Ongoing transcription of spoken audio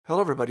Hello,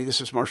 everybody. This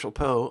is Marshall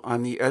Poe.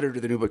 I'm the editor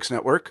of the New Books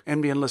Network.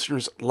 NBN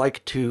listeners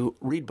like to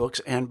read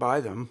books and buy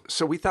them.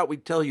 So we thought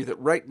we'd tell you that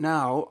right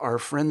now, our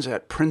friends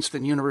at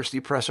Princeton University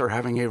Press are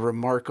having a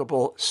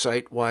remarkable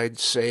site-wide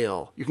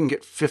sale. You can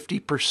get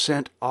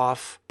 50%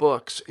 off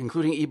books,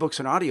 including ebooks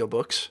and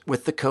audiobooks,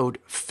 with the code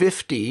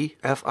 50,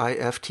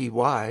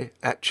 F-I-F-T-Y,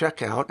 at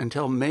checkout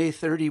until May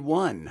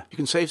 31. You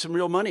can save some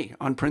real money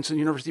on Princeton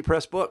University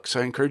Press books.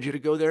 I encourage you to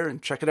go there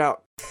and check it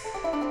out.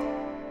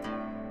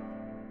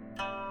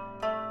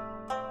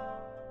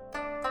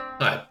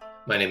 Hi,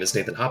 my name is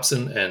Nathan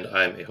Hobson, and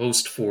I'm a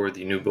host for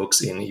the New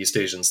Books in East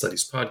Asian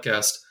Studies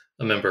podcast,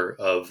 a member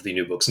of the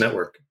New Books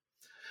Network.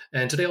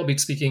 And today I'll be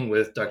speaking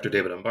with Dr.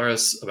 David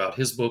Ambaras about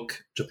his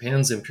book,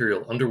 Japan's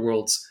Imperial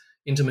Underworlds,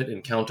 Intimate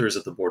Encounters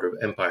at the Border of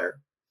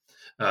Empire.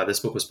 This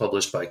book was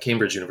published by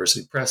Cambridge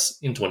University Press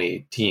in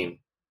 2018.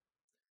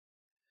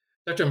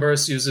 Dr.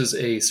 Ambaras uses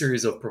a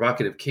series of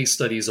provocative case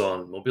studies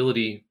on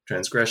mobility,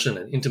 transgression,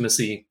 and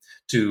intimacy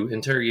to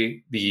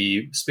interrogate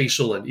the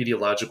spatial and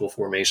ideological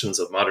formations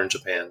of modern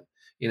Japan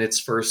in its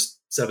first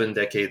 7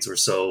 decades or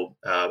so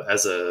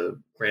as a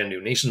brand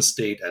new nation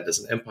state and as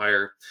an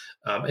empire.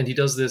 And he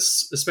does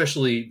this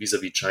especially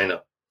vis-a-vis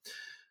China.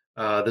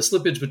 The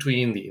slippage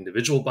between the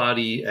individual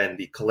body and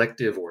the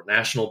collective or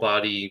national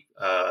body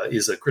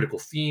is a critical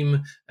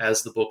theme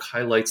as the book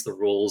highlights the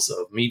roles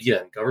of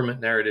media and government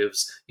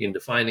narratives in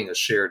defining a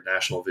shared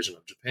national vision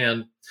of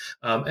Japan,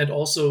 and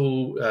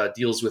also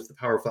deals with the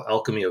powerful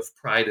alchemy of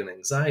pride and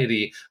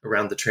anxiety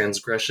around the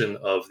transgression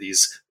of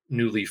these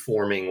newly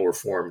forming or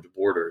formed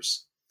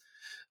borders.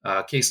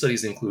 Case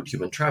studies include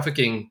human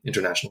trafficking,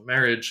 international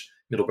marriage,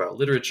 middlebrow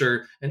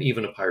literature, and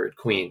even a pirate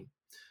queen.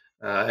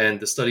 And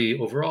the study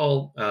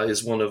overall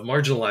is one of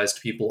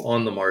marginalized people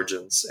on the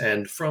margins.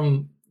 And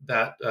from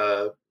that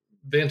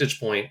vantage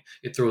point,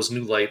 it throws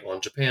new light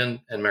on Japan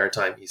and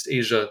maritime East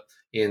Asia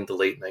in the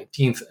late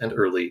 19th and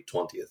early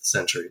 20th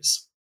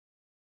centuries.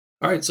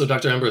 All right, so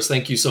Dr. Ambaras,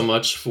 thank you so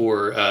much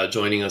for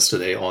joining us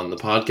today on the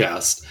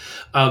podcast.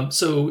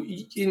 So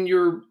in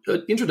your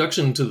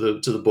introduction to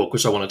the book,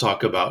 which I want to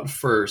talk about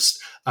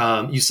first,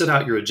 you set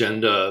out your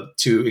agenda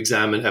to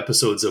examine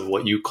episodes of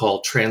what you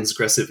call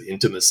transgressive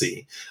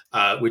intimacy,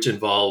 which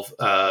involve,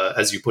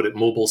 as you put it,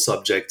 mobile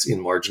subjects in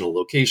marginal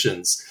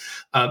locations.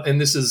 And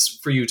this is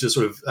for you to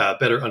sort of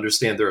better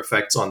understand their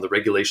effects on the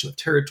regulation of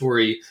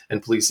territory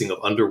and policing of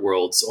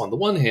underworlds on the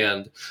one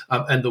hand,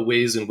 and the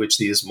ways in which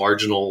these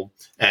marginal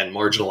and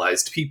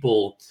marginalized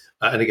people,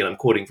 and again, I'm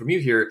quoting from you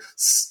here,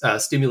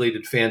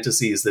 stimulated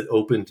fantasies that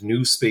opened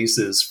new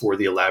spaces for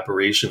the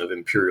elaboration of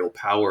imperial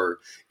power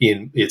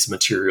in its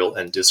material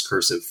and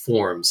discursive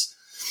forms.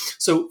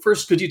 So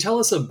first, could you tell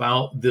us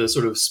about the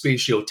sort of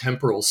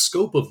spatio-temporal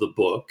scope of the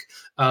book,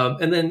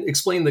 and then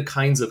explain the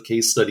kinds of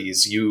case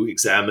studies you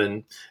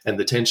examine and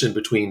the tension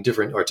between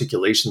different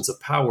articulations of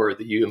power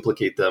that you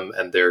implicate them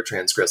and their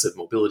transgressive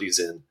mobilities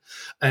in?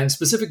 And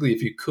specifically,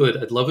 if you could,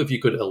 I'd love if you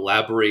could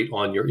elaborate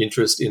on your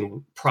interest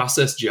in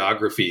process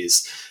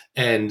geographies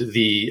and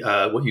the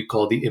what you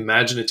call the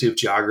imaginative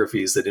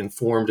geographies that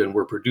informed and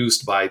were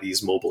produced by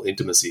these mobile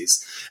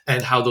intimacies,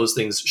 and how those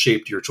things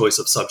shaped your choice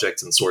of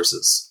subjects and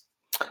sources.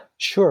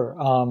 Sure.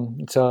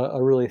 It's a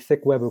really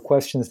thick web of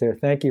questions there.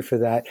 Thank you for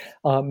that.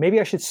 Maybe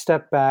I should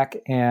step back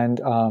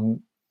and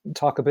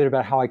talk a bit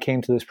about how I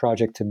came to this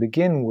project to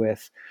begin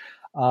with.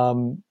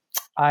 In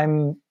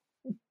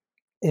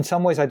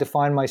some ways, I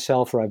define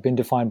myself, or I've been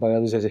defined by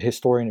others, as a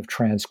historian of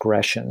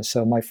transgression.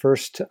 So my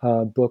first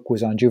book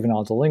was on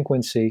juvenile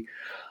delinquency.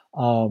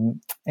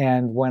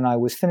 And when I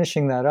was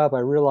finishing that up,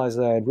 I realized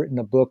that I had written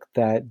a book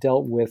that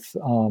dealt with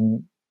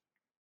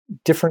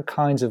different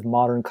kinds of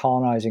modern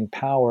colonizing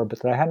power, but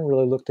that I hadn't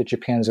really looked at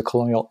Japan as a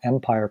colonial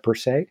empire per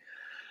se.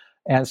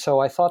 And so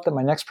I thought that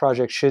my next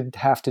project should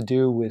have to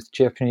do with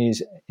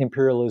Japanese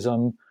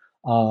imperialism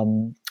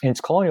in its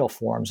colonial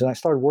forms. And I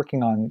started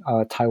working on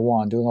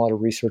Taiwan, doing a lot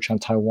of research on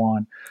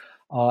Taiwan.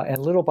 And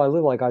little by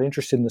little, I got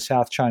interested in the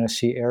South China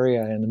Sea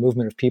area and the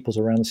movement of peoples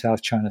around the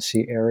South China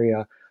Sea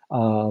area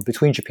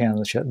between Japan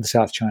and the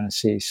South China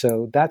Sea.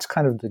 So that's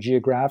kind of the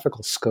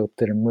geographical scope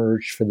that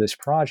emerged for this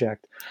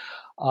project.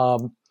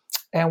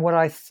 And what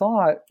I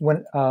thought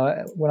when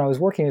I was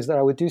working is that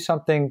I would do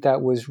something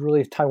that was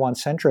really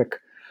Taiwan-centric.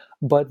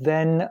 But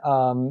then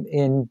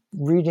in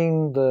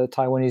reading the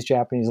Taiwanese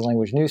Japanese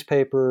language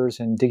newspapers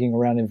and digging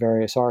around in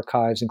various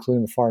archives,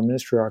 including the Foreign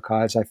Ministry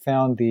archives, I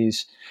found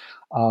these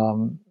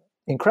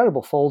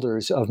incredible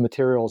folders of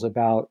materials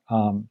about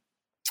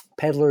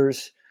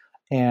peddlers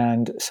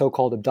and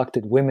so-called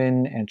abducted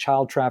women and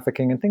child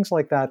trafficking and things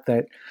like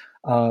that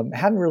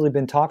hadn't really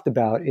been talked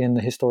about in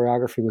the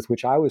historiography with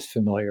which I was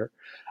familiar,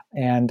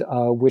 and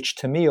which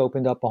to me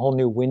opened up a whole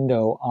new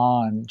window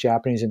on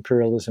Japanese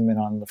imperialism and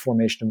on the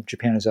formation of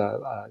Japan as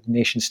a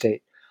nation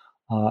state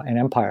and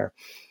empire.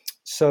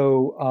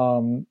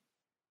 So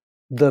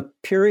the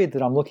period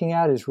that I'm looking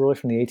at is really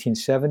from the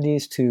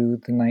 1870s to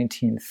the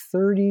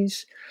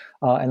 1930s.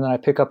 And then I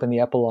pick up in the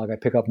epilogue, I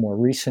pick up more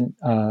recent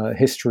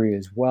history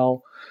as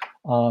well.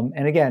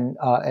 And again,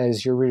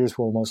 as your readers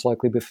will most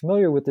likely be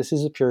familiar with, this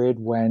is a period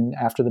when,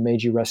 after the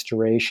Meiji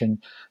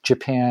Restoration,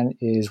 Japan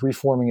is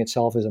reforming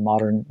itself as a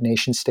modern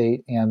nation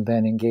state and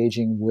then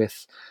engaging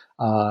with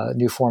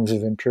new forms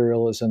of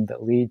imperialism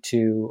that lead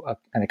to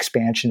an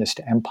expansionist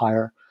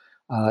empire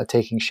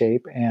taking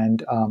shape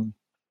and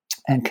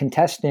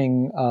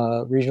contesting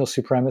regional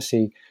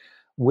supremacy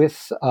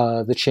with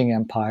the Qing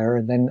Empire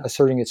and then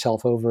asserting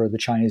itself over the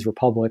Chinese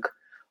Republic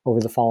over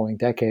the following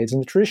decades.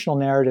 And the traditional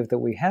narrative that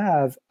we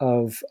have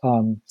of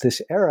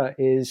this era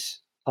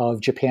is of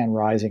Japan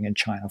rising and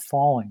China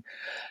falling.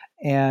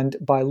 And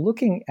by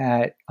looking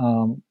at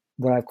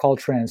what I've called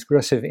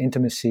transgressive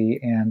intimacy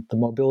and the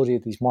mobility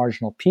of these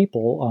marginal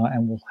people,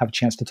 and we'll have a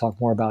chance to talk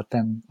more about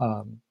them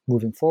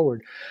moving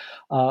forward,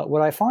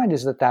 what I find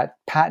is that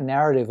pat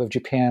narrative of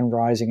Japan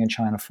rising and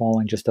China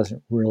falling just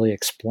doesn't really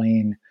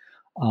explain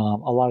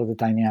a lot of the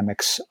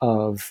dynamics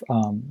of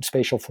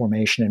spatial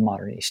formation in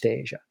modern East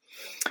Asia.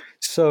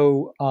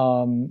 So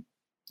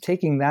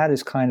taking that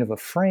as kind of a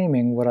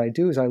framing, what I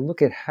do is I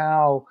look at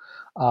how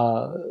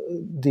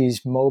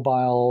these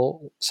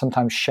mobile,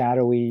 sometimes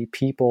shadowy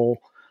people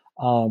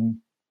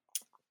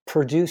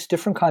produce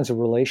different kinds of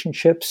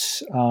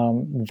relationships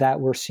that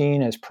were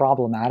seen as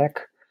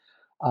problematic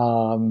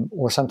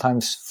or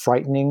sometimes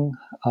frightening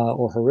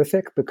or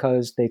horrific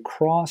because they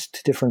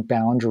crossed different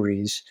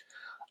boundaries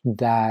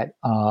that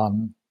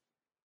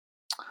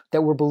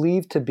were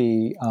believed to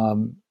be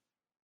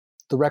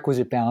the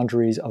requisite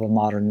boundaries of a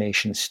modern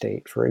nation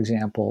state. For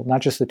example,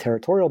 not just the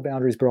territorial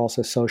boundaries, but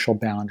also social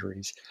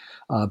boundaries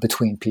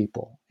between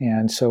people.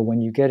 And so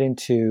when you get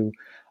into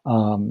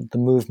the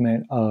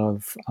movement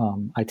of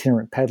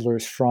itinerant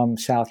peddlers from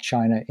South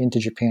China into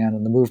Japan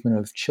and the movement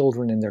of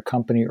children in their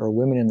company or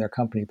women in their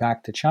company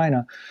back to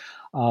China,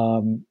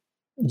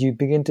 you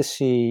begin to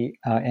see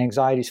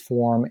anxieties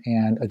form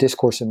and a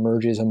discourse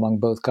emerges among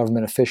both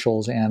government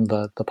officials and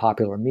the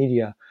popular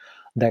media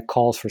that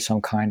calls for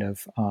some kind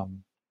of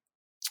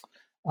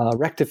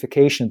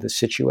rectification of the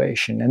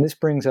situation. And this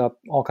brings up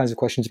all kinds of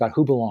questions about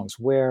who belongs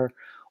where,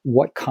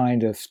 what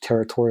kind of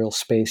territorial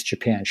space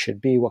Japan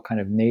should be, what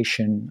kind of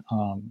nation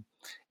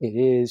it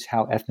is,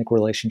 how ethnic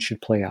relations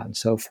should play out, and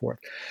so forth.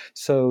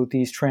 So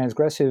these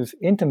transgressive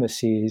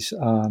intimacies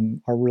are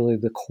really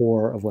the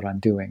core of what I'm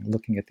doing,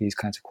 looking at these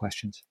kinds of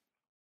questions.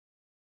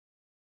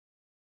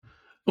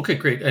 Okay,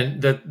 great.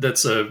 And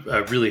that's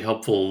a really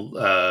helpful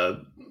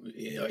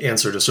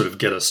answer to sort of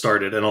get us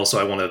started. And also,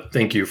 I want to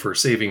thank you for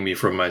saving me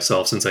from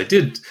myself, since I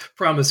did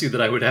promise you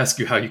that I would ask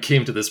you how you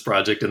came to this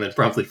project and then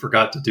promptly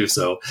forgot to do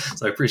so.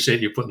 So I appreciate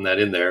you putting that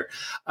in there.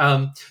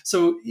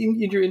 So in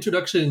your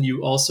introduction,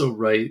 you also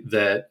write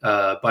that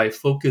by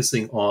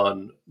focusing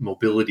on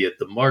mobility at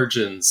the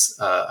margins,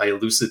 I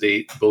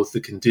elucidate both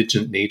the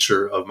contingent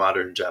nature of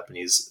modern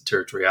Japanese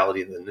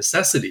territoriality and the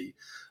necessity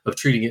of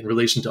treating it in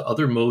relation to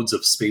other modes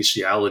of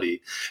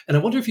spatiality. And I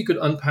wonder if you could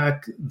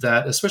unpack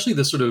that, especially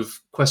the sort of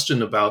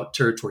question about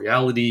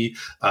territoriality,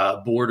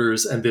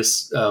 borders, and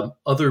this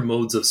other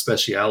modes of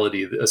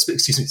spatiality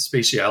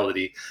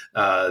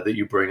that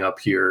you bring up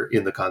here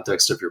in the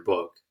context of your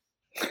book.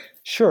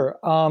 Sure.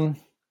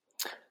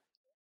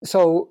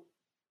 So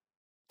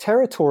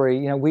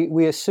territory,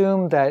 we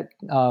assume that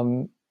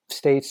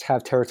states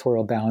have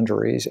territorial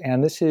boundaries,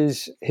 and this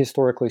is,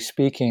 historically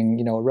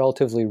speaking, a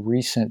relatively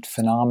recent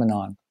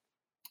phenomenon.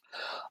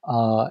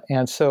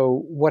 And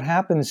so what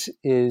happens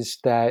is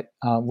that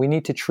we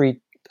need to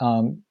treat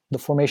the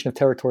formation of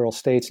territorial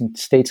states and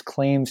states'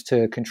 claims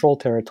to control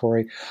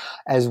territory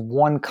as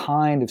one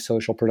kind of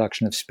social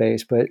production of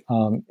space. But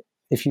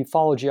if you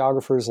follow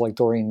geographers like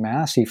Doreen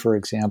Massey, for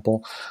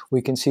example,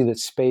 we can see that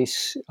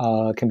space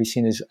can be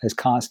seen as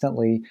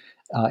constantly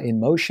in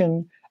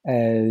motion,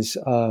 as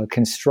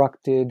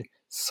constructed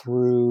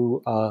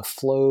through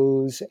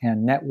flows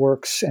and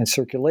networks and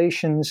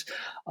circulations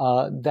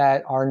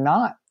that are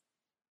not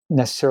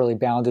necessarily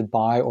bounded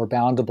by or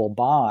boundable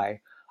by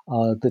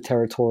the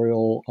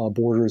territorial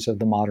borders of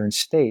the modern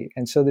state.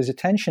 And so there's a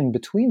tension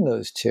between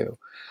those two.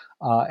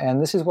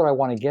 And this is what I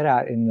want to get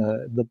at in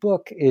the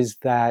book, is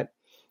that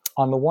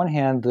on the one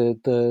hand,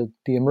 the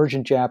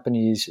emergent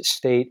Japanese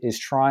state is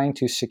trying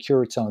to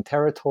secure its own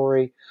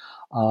territory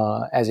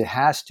as it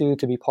has to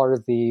be part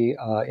of the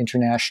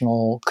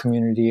international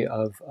community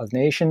of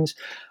nations.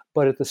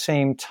 But at the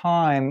same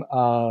time,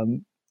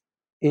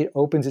 it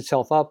opens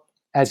itself up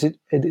as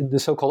the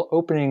so-called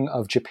opening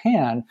of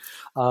Japan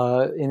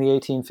in the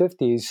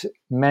 1850s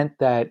meant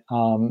that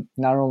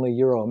not only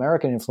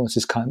Euro-American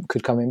influences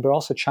could come in, but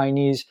also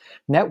Chinese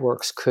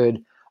networks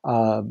could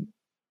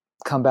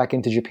come back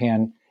into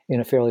Japan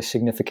in a fairly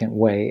significant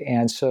way.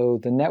 And so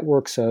the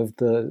networks of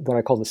what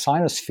I call the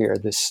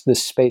Sinosphere, this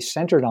space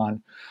centered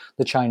on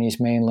the Chinese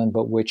mainland,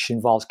 but which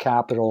involves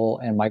capital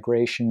and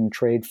migration,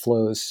 trade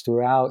flows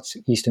throughout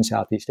East and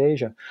Southeast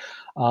Asia.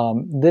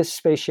 This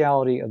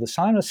spatiality of the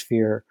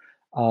Sinosphere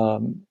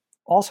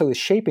also is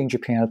shaping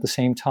Japan at the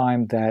same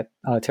time that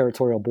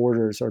territorial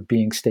borders are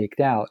being staked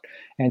out.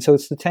 And so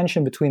it's the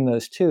tension between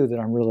those two that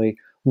I'm really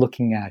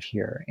looking at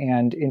here.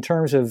 And in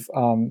terms of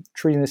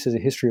treating this as a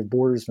history of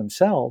borders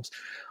themselves,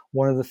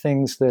 one of the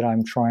things that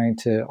I'm trying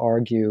to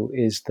argue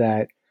is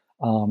that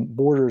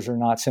borders are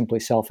not simply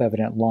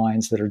self-evident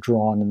lines that are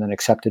drawn and then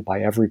accepted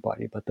by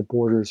everybody, but the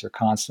borders are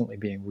constantly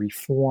being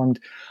reformed.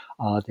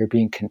 They're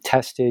being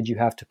contested. You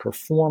have to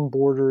perform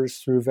borders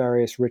through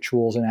various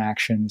rituals and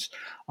actions.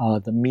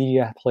 The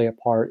media play a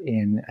part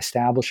in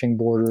establishing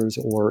borders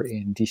or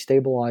in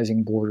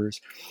destabilizing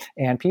borders.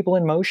 And people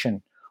in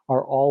motion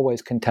are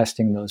always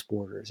contesting those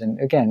borders. And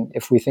again,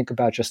 if we think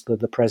about just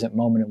the present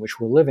moment in which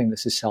we're living,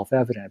 this is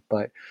self-evident.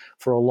 But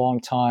for a long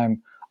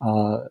time,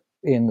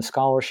 in the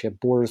scholarship,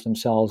 borders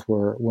themselves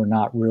were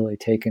not really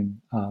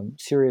taken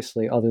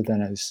seriously other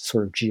than as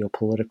sort of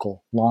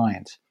geopolitical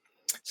lines.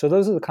 So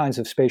those are the kinds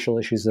of spatial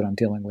issues that I'm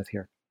dealing with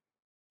here.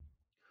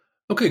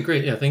 Okay,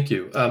 great. Yeah, thank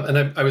you.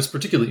 And I was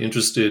particularly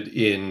interested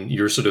in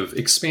your sort of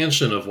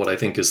expansion of what I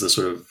think is the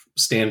sort of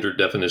standard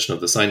definition of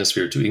the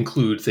sinosphere to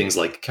include things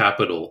like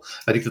capital.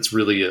 I think that's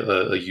really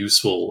a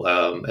useful,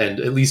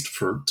 and at least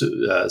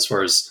as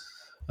far as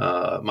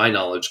my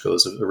knowledge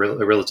goes, a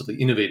relatively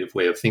innovative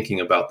way of thinking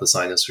about the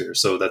sinosphere.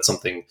 So that's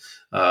something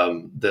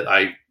that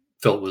I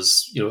felt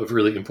was, a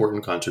really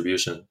important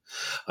contribution.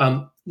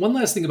 One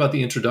last thing about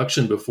the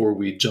introduction before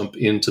we jump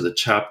into the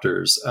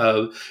chapters.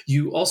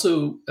 You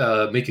also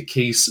make a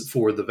case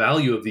for the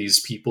value of these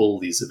people,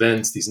 these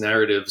events, these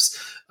narratives,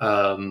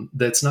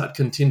 that's not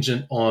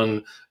contingent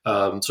on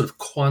sort of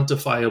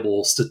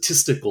quantifiable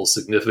statistical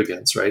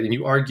significance, right? And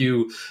you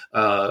argue,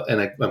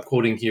 and I'm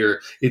quoting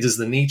here, it is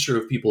the nature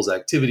of people's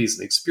activities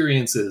and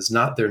experiences,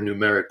 not their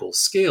numerical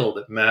scale,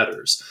 that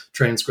matters.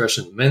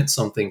 Transgression meant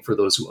something for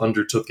those who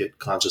undertook it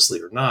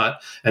consciously or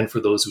not, and for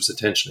those whose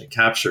attention it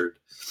captured.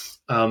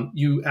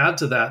 You add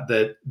to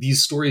that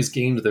these stories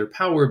gained their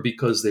power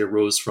because they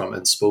arose from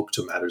and spoke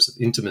to matters of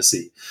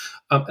intimacy.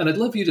 And I'd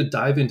love you to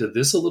dive into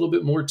this a little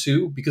bit more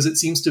too, because it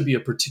seems to be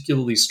a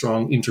particularly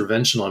strong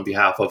intervention on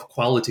behalf of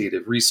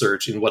qualitative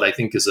research in what I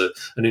think is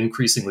an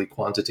increasingly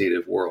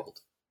quantitative world.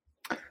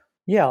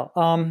 Yeah.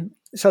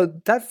 So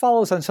that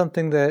follows on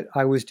something that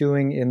I was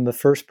doing in the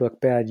first book,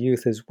 Bad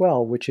Youth, as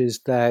well, which is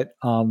that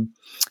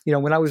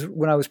when I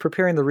was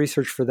preparing the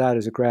research for that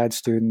as a grad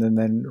student and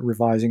then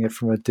revising it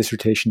from a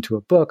dissertation to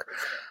a book,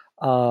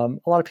 a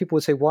lot of people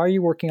would say, "Why are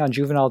you working on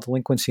juvenile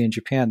delinquency in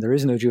Japan? There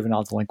is no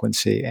juvenile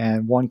delinquency."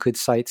 And one could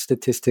cite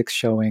statistics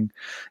showing,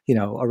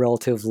 a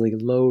relatively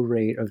low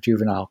rate of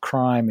juvenile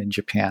crime in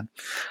Japan.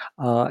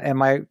 And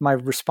my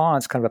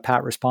response, kind of a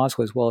pat response,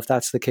 was, well, if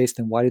that's the case,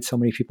 then why did so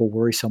many people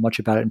worry so much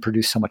about it and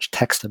produce so much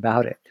text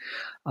about it?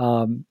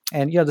 And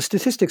the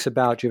statistics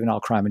about juvenile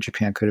crime in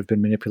Japan could have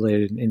been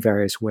manipulated in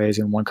various ways,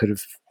 and one could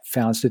have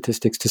found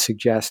statistics to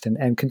suggest,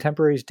 and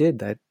contemporaries did,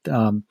 that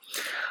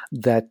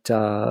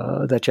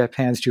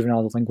Japan's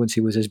juvenile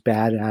delinquency was as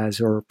bad as,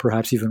 or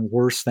perhaps even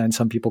worse than,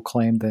 some people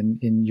claim than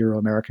in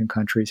Euro-American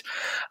countries.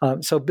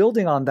 So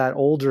building on that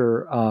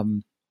older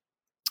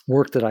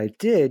work that I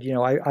did,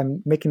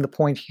 I'm making the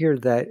point here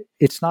that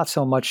it's not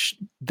so much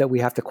that we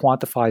have to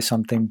quantify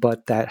something,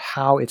 but that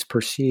how it's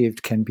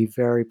perceived can be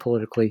very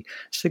politically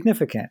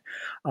significant.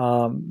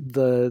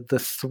 The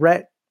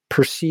threat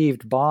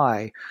perceived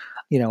by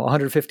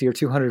 150 or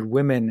 200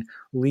 women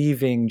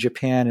leaving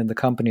Japan in the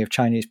company of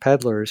Chinese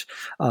peddlers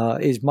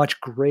is much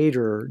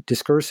greater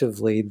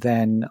discursively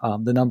than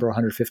the number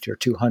 150 or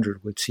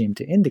 200 would seem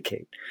to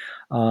indicate.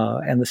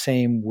 And the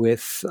same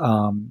with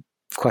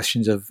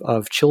questions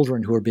of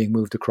children who are being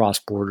moved across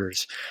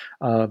borders.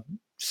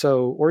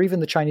 Or even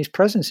the Chinese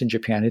presence in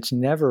Japan. It's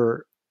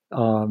never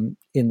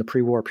in the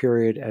pre-war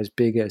period as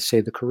big as, say,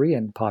 the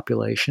Korean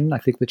population. I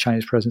think the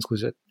Chinese presence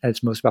was at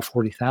its most about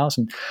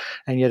 40,000.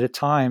 And yet at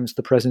times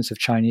the presence of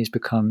Chinese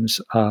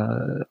becomes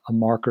a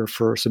marker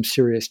for some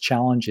serious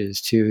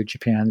challenges to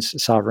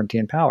Japan's sovereignty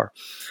and power.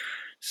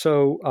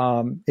 So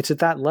it's at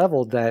that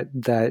level that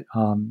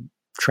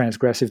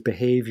transgressive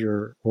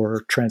behavior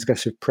or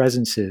transgressive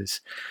presences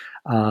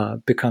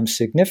become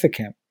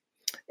significant.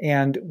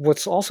 And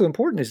what's also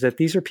important is that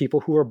these are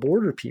people who are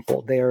border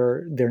people.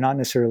 They're not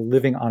necessarily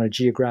living on a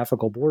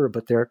geographical border,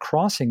 but they're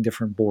crossing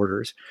different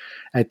borders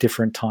at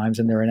different times,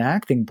 and they're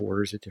enacting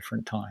borders at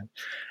different times.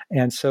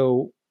 And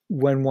so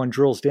when one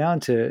drills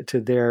down to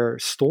their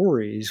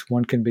stories,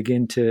 one can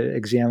begin to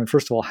examine,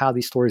 first of all, how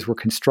these stories were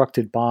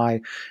constructed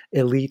by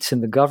elites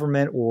in the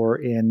government or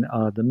in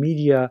the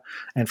media,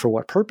 and for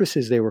what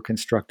purposes they were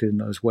constructed in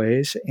those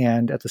ways,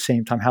 and at the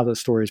same time, how those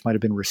stories might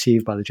have been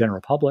received by the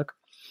general public.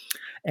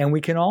 And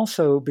we can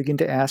also begin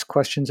to ask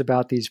questions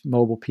about these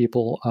mobile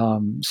people,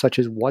 such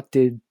as what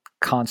did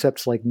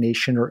concepts like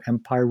nation or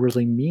empire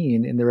really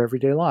mean in their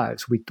everyday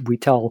lives? We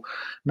tell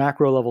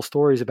macro level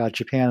stories about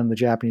Japan and the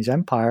Japanese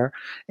empire,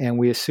 and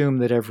we assume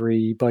that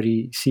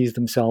everybody sees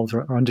themselves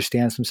or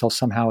understands themselves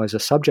somehow as a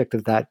subject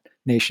of that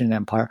nation and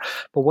empire.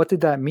 But what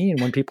did that mean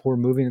when people were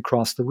moving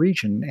across the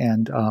region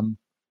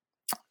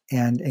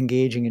and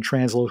engaging in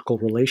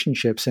translocal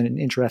relationships and in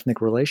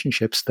interethnic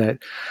relationships that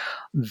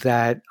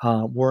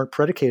weren't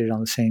predicated on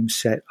the same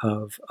set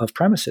of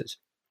premises?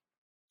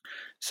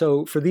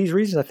 So for these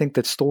reasons, I think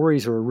that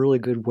stories are a really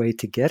good way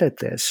to get at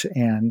this.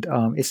 And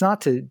it's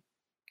not to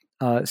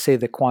say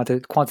that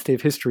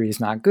quantitative history is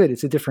not good.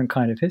 It's a different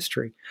kind of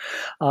history.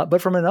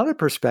 But from another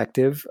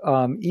perspective,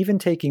 even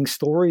taking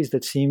stories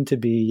that seem to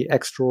be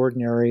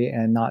extraordinary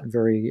and not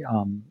very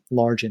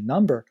large in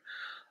number,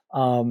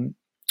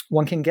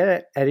 one can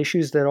get at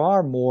issues that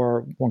are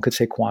more, one could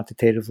say,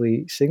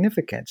 quantitatively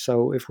significant.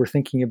 So if we're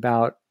thinking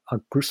about a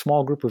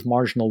small group of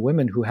marginal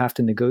women who have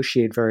to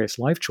negotiate various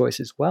life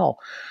choices, well,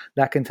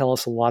 that can tell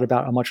us a lot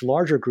about a much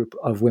larger group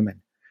of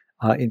women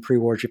in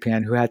pre-war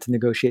Japan who had to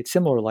negotiate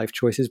similar life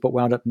choices but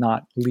wound up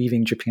not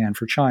leaving Japan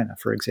for China,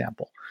 for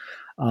example.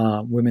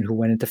 Women who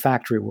went into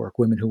factory work,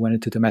 women who went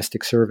into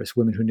domestic service,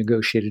 women who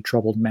negotiated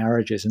troubled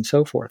marriages and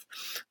so forth,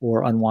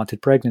 or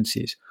unwanted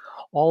pregnancies.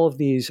 All of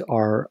these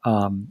are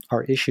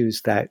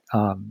issues that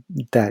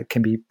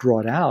can be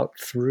brought out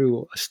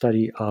through a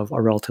study of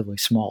a relatively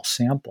small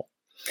sample.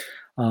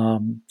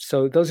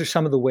 So those are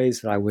some of the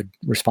ways that I would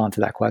respond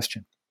to that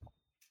question.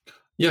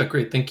 Yeah,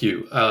 great. Thank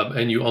you.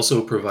 And you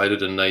also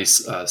provided a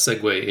nice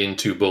segue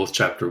into both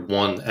Chapter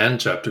 1 and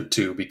Chapter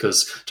 2,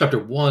 because Chapter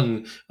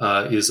 1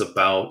 is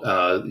about,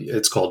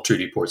 it's called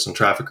Treaty Ports and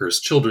Traffickers,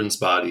 Children's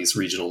Bodies,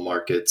 Regional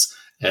Markets,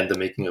 and the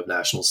Making of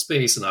National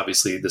Space. And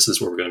obviously, this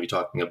is where we're going to be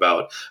talking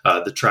about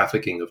the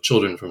trafficking of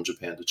children from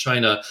Japan to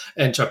China.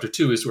 And Chapter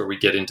 2 is where we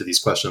get into these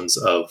questions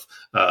of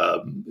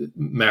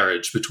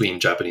marriage between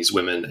Japanese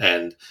women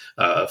and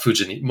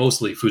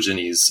mostly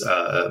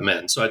Fujianese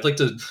men. So I'd like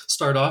to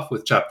start off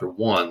with Chapter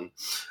 1.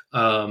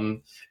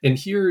 And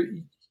here,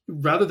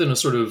 rather than a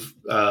sort of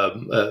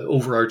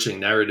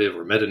overarching narrative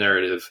or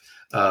meta-narrative,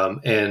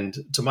 and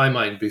to my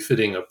mind,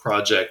 befitting a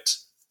project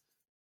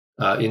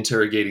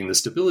interrogating the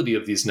stability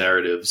of these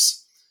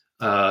narratives,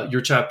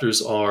 your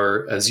chapters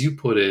are, as you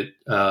put it,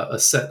 a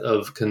set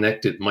of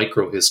connected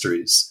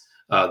microhistories,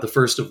 the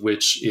first of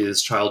which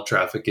is child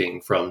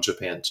trafficking from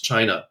Japan to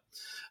China.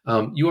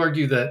 You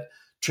argue that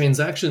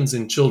transactions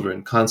in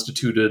children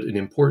constituted an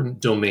important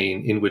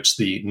domain in which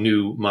the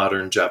new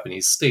modern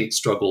Japanese state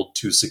struggled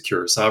to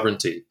secure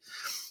sovereignty.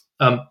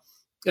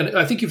 And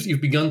I think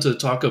you've begun to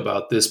talk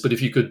about this, but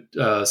if you could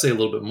say a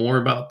little bit more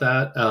about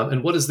that,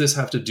 and what does this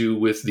have to do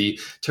with the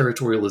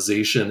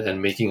territorialization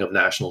and making of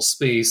national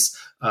space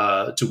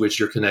to which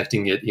you're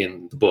connecting it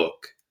in the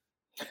book?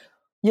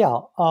 Yeah.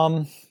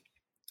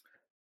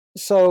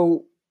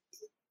 So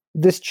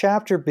this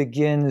chapter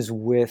begins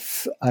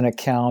with an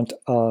account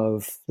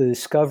of the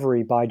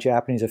discovery by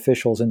Japanese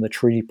officials in the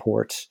treaty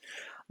ports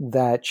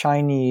that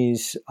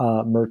Chinese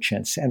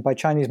merchants, and by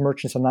Chinese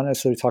merchants, I'm not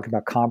necessarily talking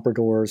about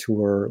compradors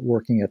who are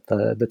working at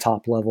the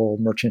top level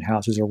merchant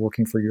houses or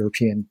working for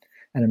European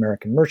and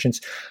American merchants,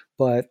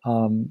 but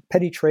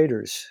petty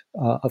traders,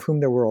 of whom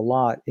there were a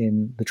lot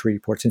in the treaty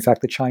ports. In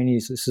fact, the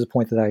Chinese, this is a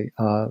point that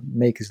I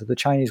make, is that the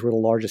Chinese were the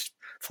largest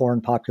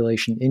foreign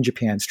population in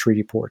Japan's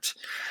treaty ports,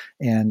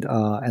 and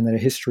that a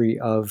history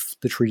of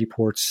the treaty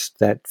ports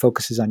that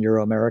focuses on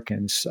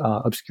Euro-Americans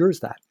obscures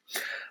that.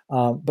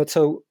 But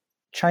so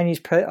Chinese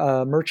petty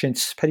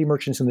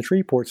merchants in the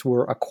treaty ports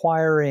were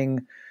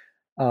acquiring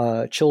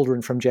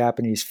children from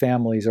Japanese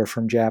families or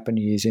from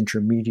Japanese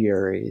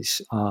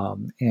intermediaries,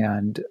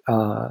 and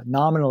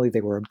nominally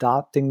they were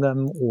adopting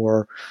them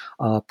or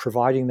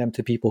providing them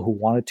to people who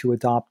wanted to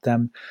adopt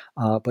them,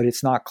 but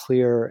it's not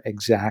clear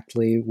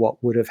exactly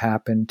what would have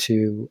happened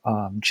to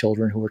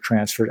children who were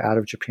transferred out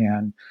of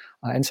Japan.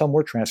 And some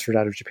were transferred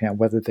out of Japan,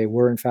 whether they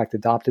were in fact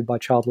adopted by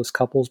childless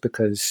couples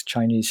because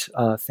Chinese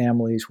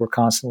families were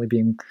constantly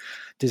being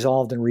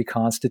dissolved and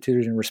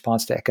reconstituted in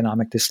response to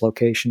economic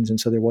dislocations. And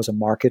so there was a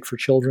market for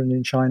children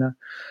in China,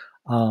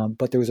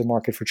 but there was a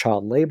market for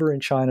child labor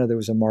in China. There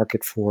was a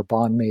market for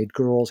bond-maid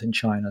girls in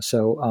China.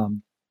 So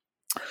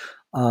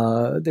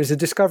there's a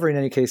discovery in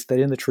any case that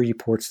in the treaty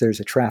ports there's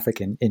a traffic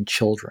in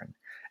children.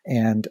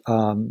 And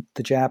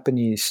the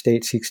Japanese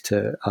state seeks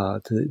to,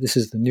 this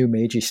is the new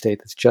Meiji state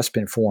that's just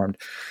been formed,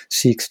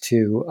 seeks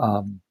to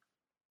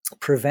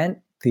prevent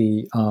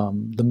the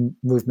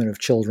movement of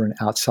children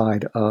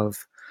outside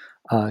of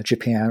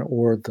Japan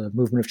or the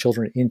movement of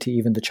children into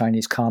even the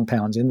Chinese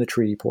compounds in the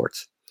treaty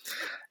ports.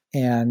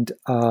 And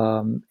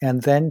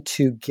then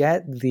to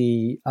get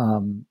the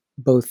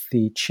both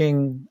the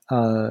Qing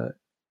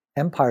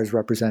Empire's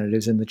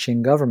representatives in the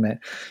Qing government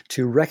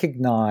to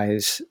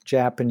recognize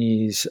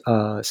Japanese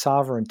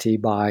sovereignty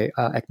by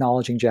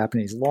acknowledging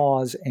Japanese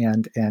laws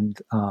and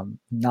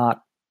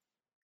not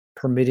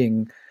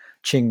permitting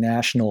Qing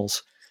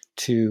nationals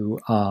to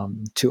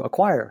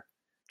acquire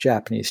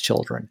Japanese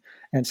children.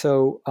 And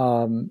so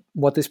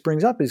what this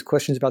brings up is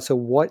questions about, so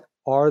what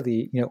are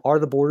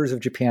the borders of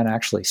Japan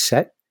actually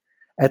set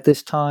at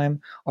this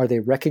time? Are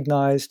they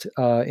recognized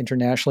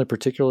internationally,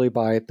 particularly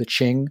by the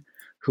Qing,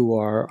 who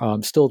are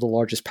still the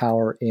largest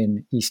power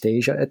in East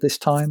Asia at this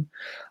time?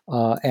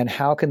 And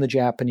how can the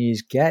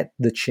Japanese get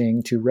the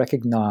Qing to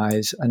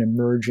recognize an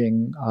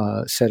emerging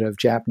set of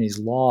Japanese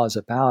laws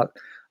about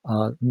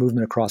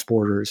movement across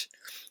borders,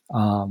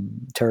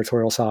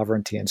 territorial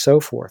sovereignty, and so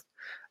forth?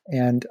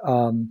 And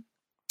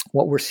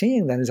what we're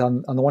seeing then is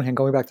on the one hand,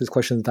 going back to this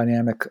question of the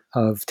dynamic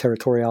of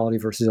territoriality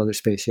versus other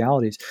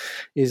spatialities,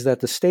 is that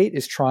the state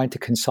is trying to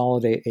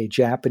consolidate a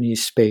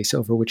Japanese space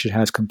over which it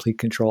has complete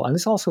control. And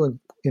this also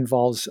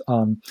involves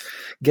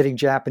getting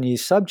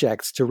Japanese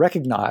subjects to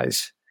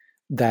recognize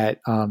that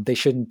they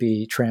shouldn't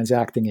be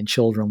transacting in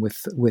children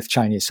with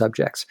Chinese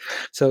subjects.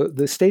 So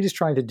the state is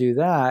trying to do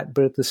that,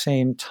 but at the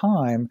same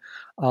time,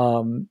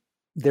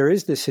 there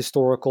is this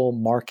historical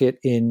market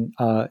in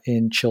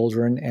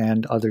children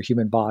and other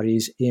human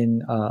bodies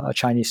in a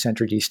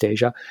Chinese-centered East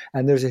Asia,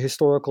 and there's a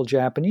historical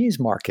Japanese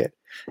market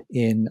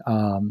in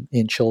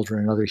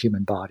children and other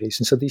human bodies.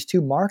 And so these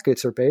two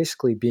markets are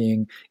basically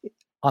being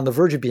on the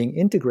verge of being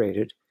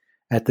integrated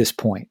at this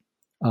point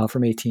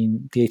from the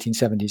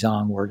 1870s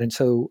onward. And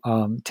so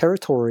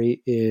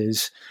territory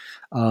is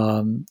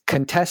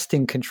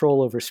contesting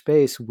control over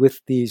space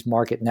with these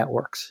market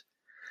networks.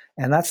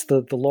 And that's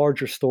the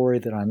larger story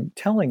that I'm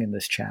telling in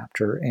this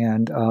chapter.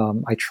 And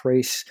I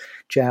trace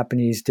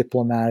Japanese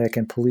diplomatic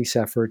and police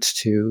efforts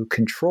to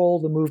control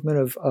the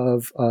movement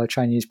of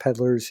Chinese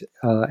peddlers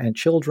and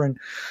children,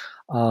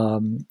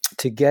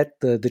 to get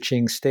the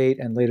Qing state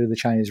and later the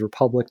Chinese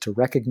Republic to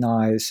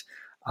recognize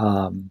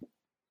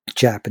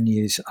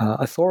Japanese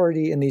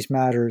authority in these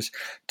matters,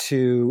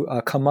 to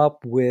come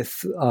up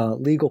with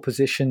legal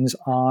positions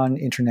on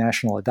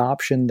international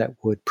adoption that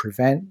would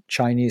prevent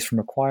Chinese from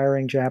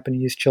acquiring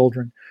Japanese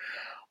children,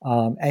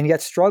 and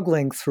yet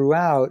struggling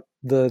throughout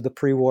the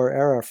pre-war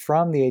era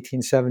from the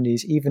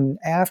 1870s, even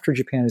after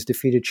Japan has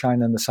defeated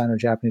China in the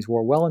Sino-Japanese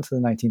War, well into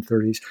the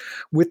 1930s,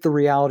 with the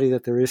reality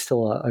that there is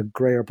still a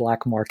gray or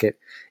black market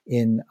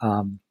in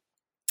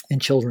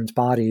children's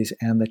bodies,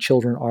 and that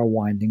children are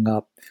winding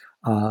up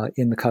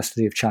in the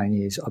custody of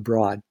Chinese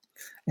abroad.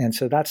 And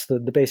so that's the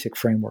basic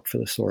framework for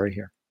the story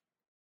here.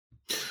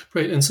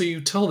 Right. And so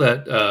you tell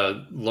that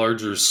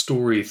larger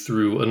story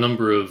through a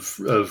number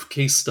of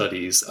case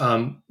studies.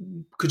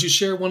 Could you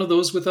share one of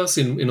those with us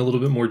in a little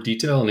bit more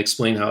detail and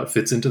explain how it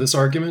fits into this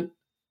argument?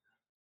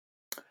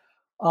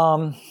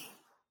 So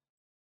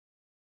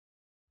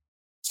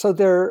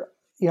there,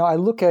 I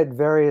look at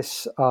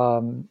various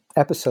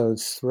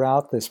episodes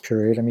throughout this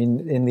period. I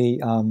mean,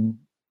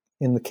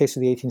 in the case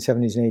of the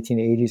 1870s and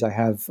 1880s, I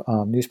have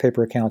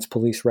newspaper accounts,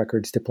 police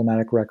records,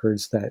 diplomatic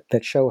records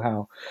that show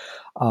how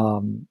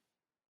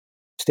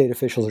state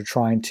officials are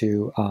trying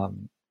to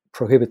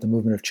prohibit the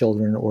movement of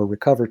children or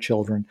recover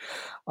children.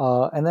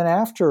 And then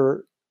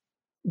after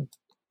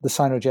the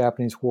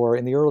Sino-Japanese War,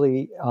 in the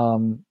early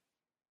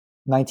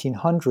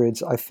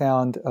 1900s, I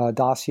found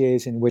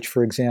dossiers in which,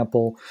 for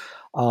example,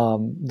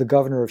 the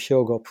governor of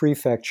Hyogo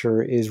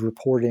Prefecture is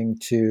reporting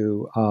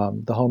to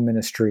the Home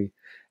Ministry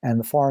and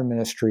the Foreign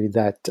Ministry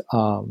that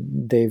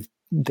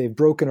they've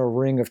broken a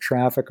ring of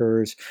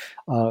traffickers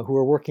who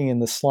are working in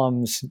the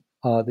slums,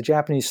 the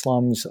Japanese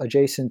slums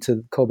adjacent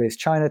to Kobe's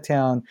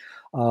Chinatown,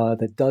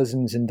 that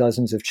dozens and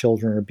dozens of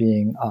children are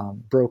being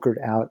brokered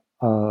out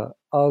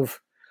of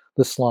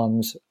the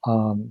slums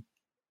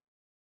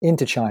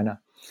into China.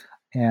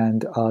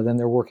 And then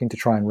they're working to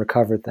try and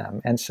recover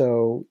them. And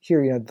so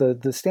here,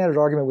 the standard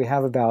argument we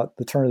have about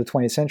the turn of the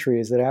 20th century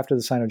is that after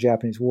the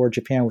Sino-Japanese War,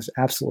 Japan was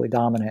absolutely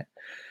dominant,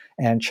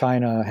 and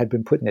China had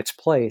been put in its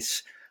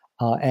place.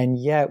 And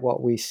yet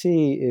what we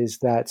see is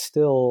that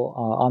still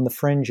on the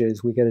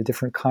fringes, we get a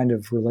different kind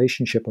of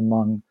relationship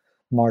among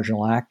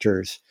marginal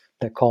actors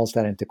that calls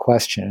that into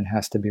question and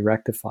has to be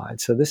rectified.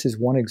 So this is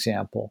one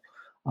example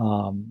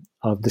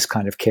of this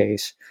kind of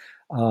case.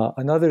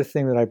 Another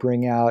thing that I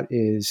bring out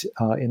is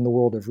in the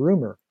world of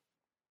rumor,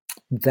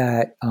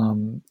 that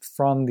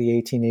from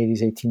the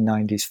 1880s,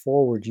 1890s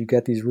forward, you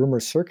get these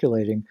rumors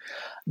circulating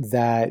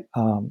that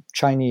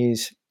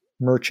Chinese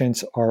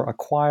merchants are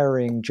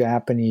acquiring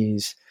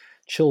Japanese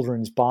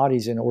children's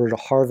bodies in order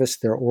to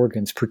harvest their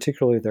organs,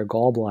 particularly their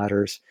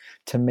gallbladders,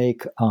 to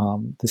make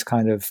this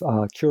kind of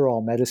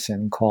cure-all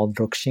medicine called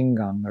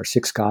Rokshingang, or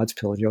Six Gods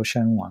Pill,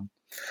 Youshenwang.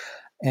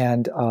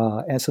 And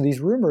so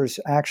these rumors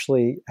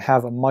actually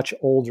have a much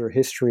older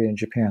history in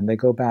Japan. They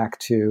go back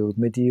to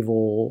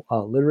medieval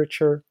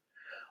literature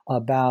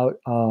about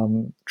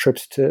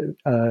trips to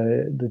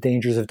the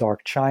dangers of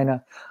dark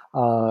China.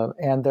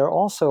 And they're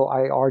also,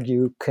 I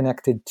argue,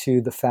 connected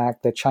to the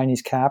fact that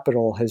Chinese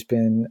capital has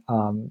been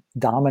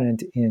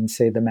dominant in,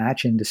 say, the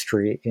match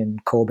industry in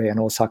Kobe and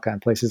Osaka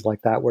and places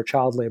like that, where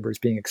child labor is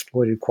being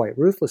exploited quite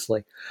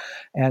ruthlessly.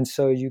 And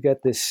so you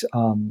get this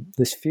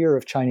fear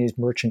of Chinese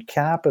merchant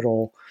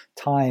capital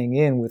tying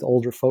in with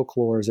older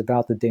folklores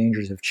about the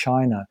dangers of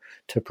China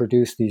to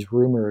produce these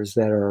rumors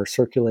that are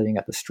circulating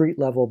at the street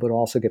level, but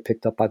also get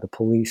picked up by the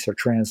police or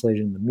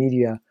translated in the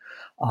media,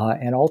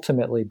 and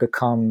ultimately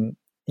become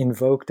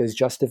invoked as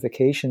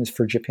justifications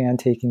for Japan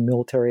taking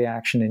military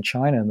action in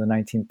China in the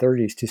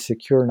 1930s to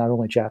secure not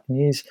only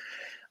Japanese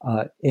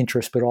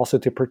interests, but also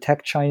to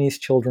protect Chinese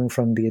children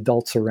from the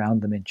adults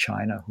around them in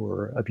China who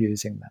are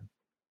abusing them.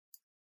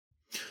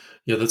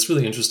 Yeah, that's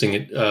really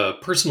interesting.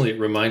 Personally, it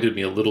reminded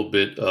me a little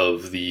bit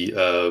of the,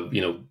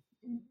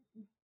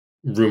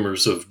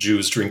 rumors of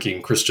Jews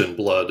drinking Christian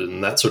blood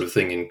and that sort of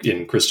thing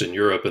in Christian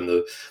Europe, and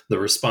the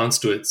response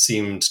to it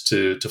seemed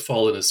to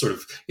fall in a sort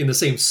of in the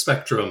same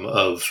spectrum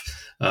of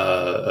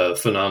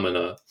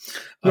phenomena.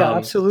 Yeah,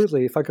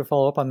 absolutely. If I could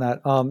follow up on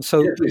that.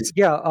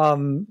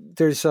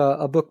 There's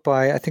a book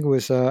by, I think it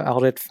was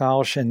Aldette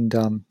Fausch and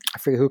I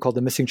forget who, called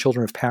The Missing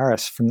Children of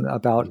Paris,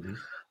 about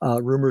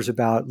rumors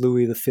about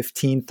Louis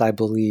XV, I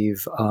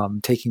believe,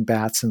 taking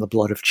baths in the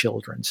blood of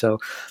children. So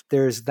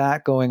there's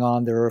that going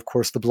on. There are, of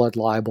course, the blood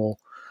libel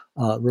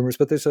rumors,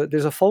 but there's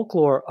a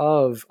folklore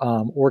of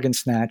organ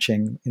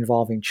snatching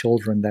involving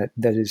children that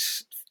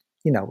is,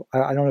 I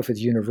don't know if it's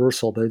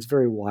universal, but it's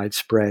very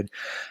widespread.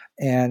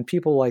 And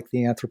people like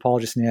the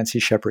anthropologist Nancy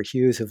Shepard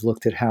Hughes have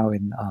looked at how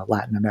in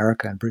Latin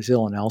America and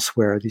Brazil and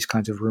elsewhere these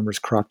kinds of rumors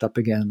cropped up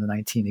again in the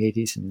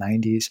 1980s and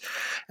 90s.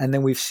 And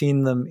then we've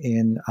seen them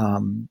in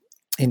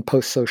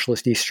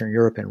post-socialist Eastern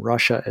Europe and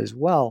Russia as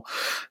well.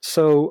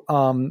 So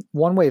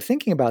one way of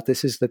thinking about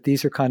this is that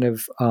these are kind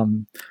of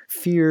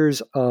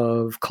fears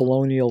of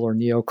colonial or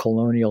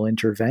neo-colonial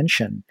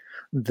intervention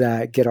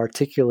that get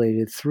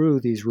articulated through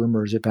these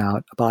rumors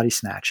about body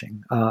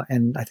snatching.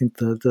 And I think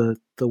the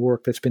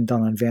work that's been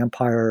done on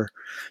vampire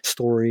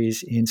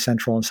stories in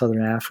Central and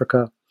Southern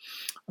Africa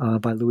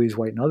by Louise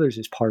White and others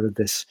is part of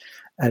this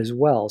as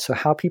well. So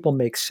how people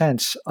make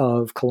sense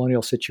of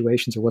colonial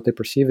situations, or what they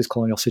perceive as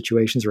colonial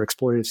situations or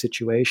exploitative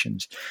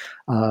situations,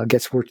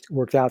 gets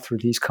worked out through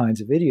these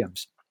kinds of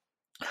idioms.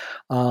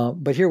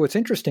 But here what's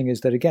interesting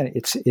is that, again,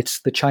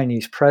 it's the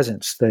Chinese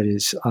presence that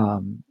is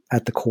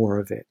at the core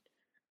of it.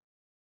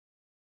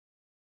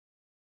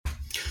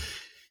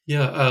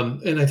 Yeah,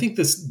 and I think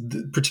this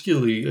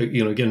particularly,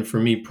 again, for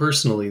me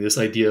personally, this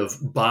idea of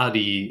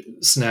body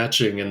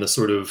snatching and the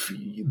sort of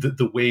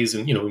the ways,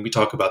 and when we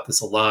talk about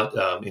this a lot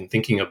in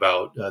thinking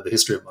about the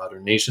history of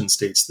modern nation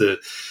states, the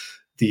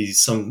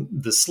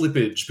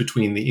slippage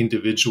between the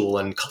individual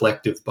and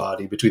collective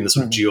body, between the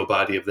sort of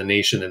geobody of the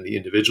nation and the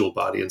individual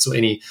body, and so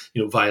any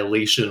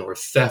violation or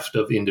theft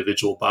of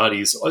individual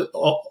bodies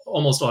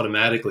almost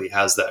automatically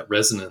has that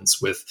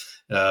resonance with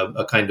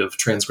a kind of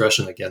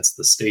transgression against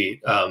the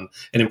state. And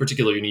in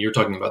particular, you're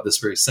talking about this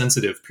very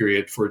sensitive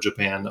period for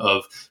Japan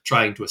of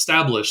trying to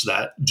establish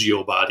that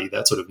geobody,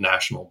 that sort of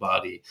national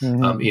body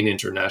in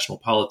international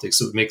politics.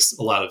 So it makes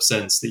a lot of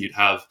sense that you'd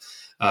have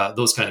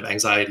those kind of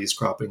anxieties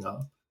cropping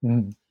up.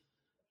 And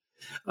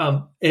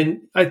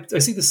I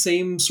see the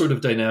same sort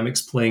of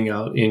dynamics playing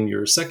out in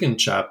your second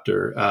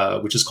chapter,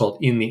 which is called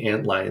In the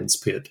Antlion's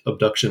Pit,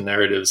 Abduction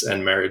Narratives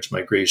and Marriage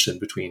Migration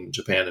Between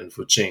Japan and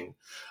Fuqing.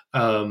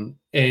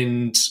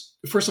 And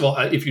first of all,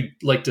 if you'd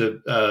like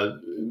to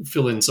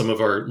fill in some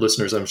of our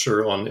listeners, I'm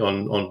sure,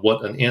 on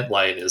what an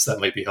antlion is, that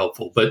might be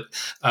helpful. But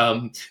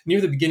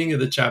near the beginning of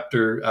the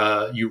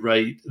chapter, you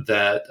write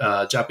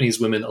that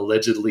Japanese women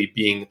allegedly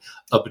being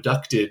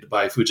abducted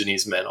by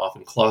Fujianese men,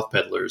 often cloth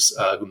peddlers,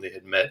 whom they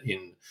had met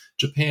in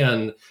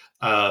Japan,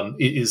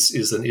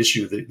 is an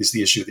issue that is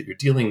the issue that you're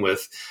dealing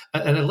with.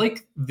 And I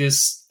like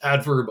this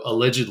adverb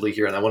allegedly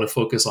here, and I want to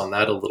focus on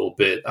that a little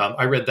bit.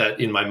 I read that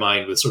in my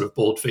mind with sort of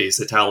boldface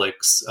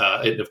italics,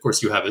 and of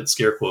course you have it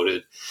scare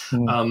quoted.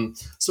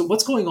 So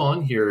what's going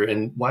on here,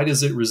 and why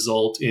does it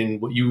result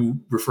in what you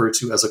refer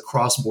to as a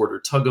cross-border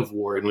tug of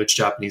war in which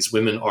Japanese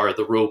women are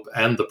the rope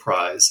and the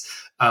prize?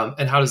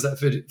 And how does that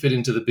fit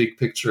into the big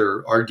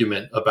picture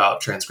argument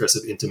about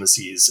transgressive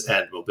intimacies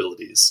and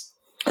mobilities?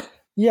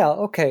 Yeah,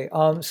 okay.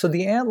 So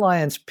the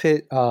antlion's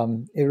pit,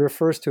 it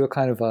refers to a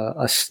kind of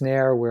a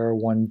snare where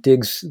one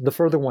digs, the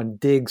further one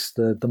digs,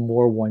 the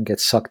more one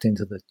gets sucked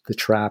into the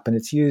trap. And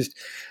it's used,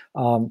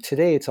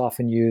 today it's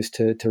often used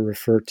to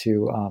refer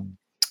to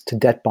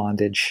debt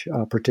bondage,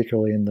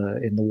 particularly in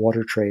the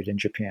water trade in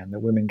Japan,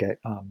 that women get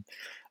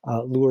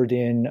lured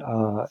in,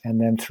 and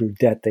then through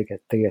debt they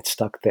get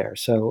stuck there.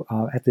 So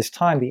at this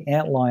time, the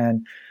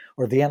antlion,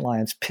 or the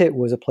antlion's pit,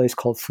 was a place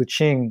called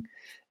Fuqing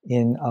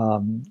in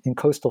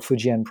coastal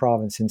Fujian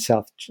province in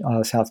South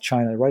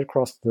China, right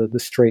across the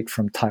strait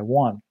from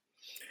Taiwan.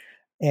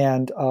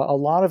 And a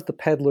lot of the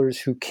peddlers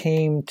who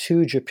came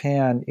to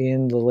Japan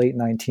in the late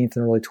 19th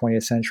and early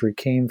 20th century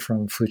came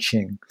from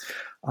Fuqing.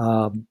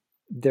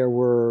 There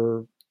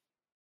were,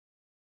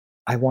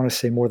 I want to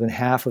say, more than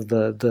half of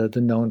the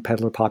known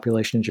peddler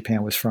population in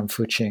Japan was from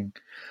Fuqing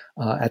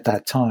at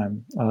that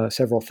time,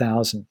 several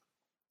thousand.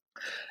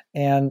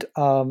 And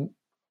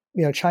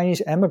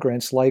Chinese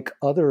emigrants, like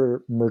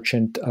other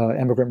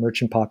immigrant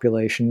merchant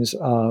populations,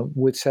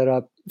 would set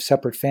up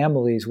separate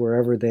families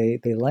wherever they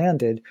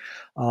landed.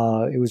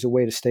 It was a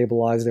way to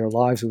stabilize their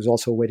lives. It was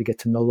also a way to get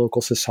to know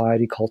local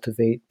society,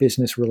 cultivate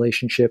business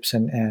relationships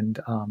and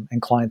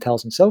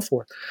clienteles and so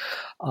forth.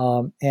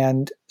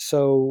 And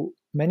so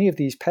many of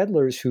these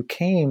peddlers who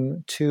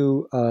came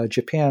to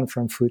Japan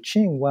from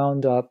Fuqing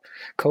wound up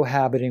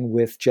cohabiting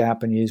with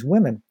Japanese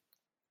women.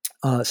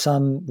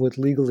 Some would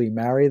legally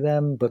marry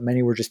them, but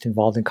many were just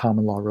involved in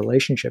common law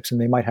relationships, and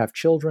they might have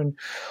children,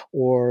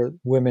 or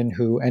women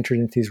who entered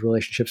into these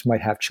relationships might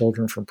have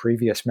children from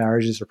previous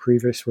marriages or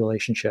previous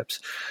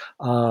relationships.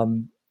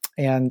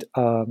 And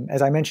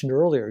as I mentioned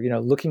earlier,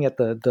 looking at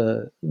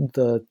the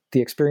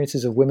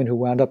experiences of women who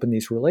wound up in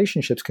these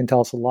relationships can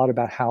tell us a lot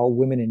about how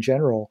women in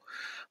general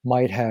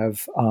might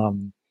have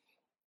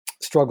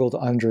struggled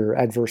under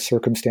adverse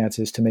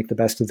circumstances to make the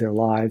best of their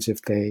lives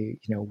if they,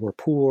 were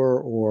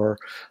poor or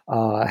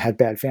had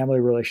bad family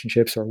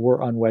relationships or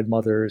were unwed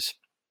mothers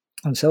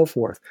and so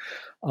forth.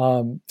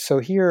 So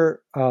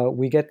here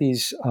we get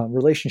these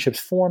relationships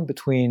formed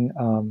between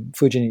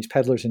Fujianese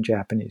peddlers and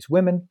Japanese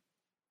women.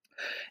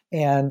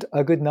 And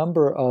a good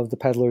number of the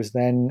peddlers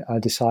then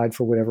decide,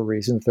 for whatever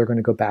reason, that they're going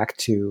to go back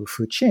to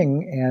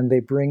Fuqing, and they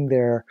bring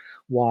their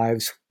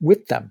wives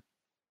with them.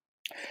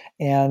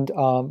 And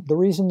the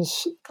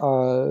reasons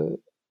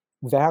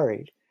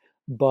varied.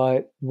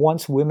 But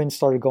once women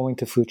started going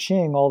to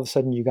Fuqing, all of a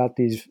sudden you got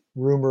these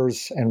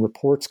rumors and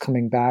reports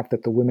coming back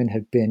that the women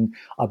had been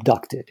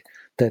abducted,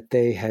 that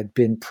they had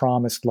been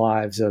promised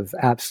lives of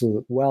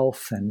absolute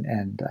wealth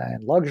and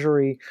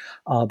luxury,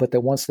 but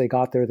that once they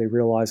got there, they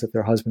realized that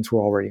their husbands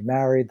were already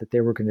married, that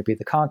they were going to be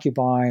the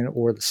concubine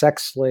or the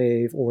sex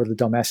slave or the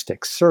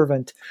domestic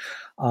servant,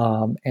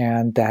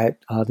 and that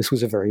this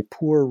was a very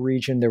poor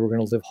region. They were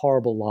going to live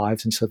horrible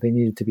lives, and so they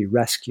needed to be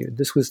rescued.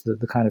 This was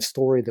the kind of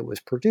story that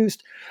was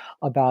produced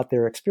about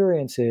their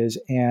experiences,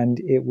 and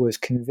it was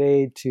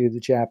conveyed to the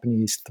Japanese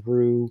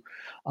through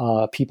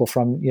people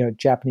from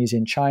Japanese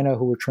in China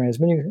who were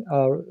transmitting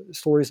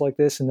stories like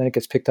this, and then it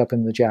gets picked up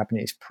in the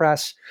Japanese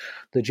press.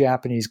 The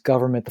Japanese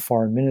government, the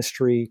foreign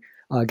ministry,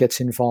 gets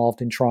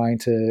involved in trying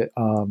to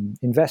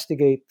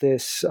investigate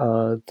this.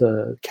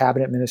 The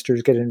cabinet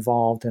ministers get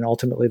involved, and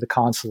ultimately the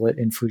consulate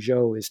in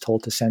Fuzhou is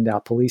told to send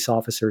out police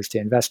officers to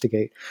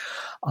investigate.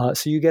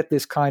 So you get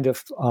this kind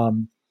of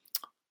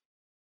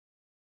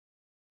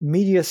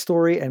media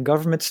story and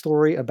government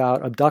story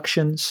about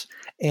abductions,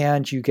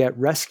 and you get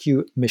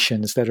rescue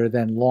missions that are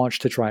then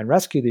launched to try and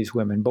rescue these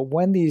women. But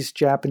when these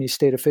Japanese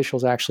state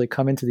officials actually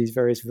come into these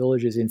various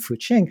villages in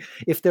Fuqing,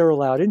 if they're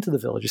allowed into the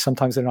villages,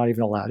 sometimes they're not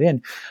even allowed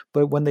in,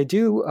 but when they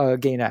do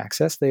gain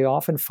access, they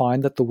often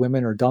find that the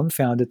women are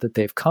dumbfounded that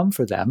they've come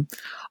for them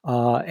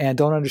and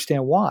don't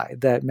understand why.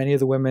 That many of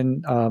the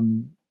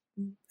women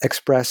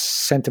express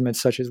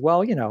sentiments such as,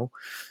 well,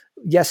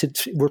 yes,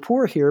 we're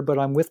poor here, but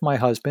I'm with my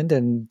husband,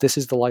 and this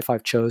is the life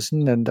I've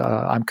chosen, and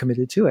I'm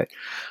committed to it.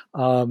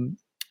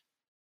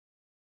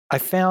 I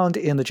found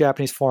in the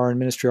Japanese Foreign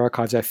Ministry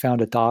archives, I found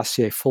a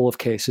dossier full of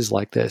cases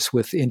like this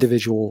with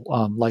individual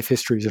life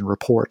histories and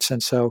reports.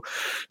 And so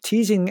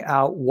teasing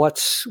out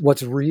what's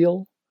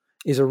real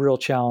is a real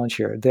challenge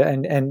here.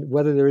 And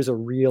whether there is a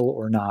real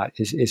or not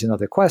is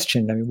another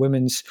question. I mean,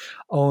 women's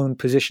own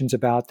positions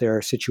about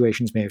their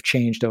situations may have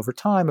changed over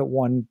time. At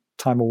one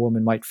time, a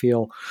woman might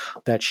feel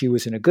that she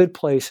was in a good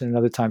place, and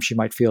another time she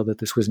might feel that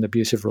this was an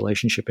abusive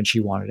relationship and she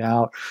wanted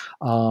out.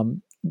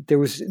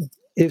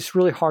 It's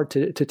really hard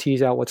to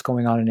tease out what's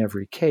going on in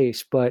every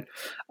case, but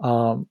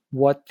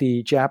what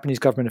the Japanese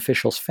government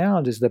officials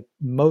found is that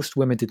most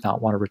women did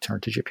not want to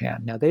return to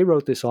Japan. Now, they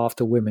wrote this off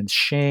to women's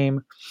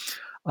shame,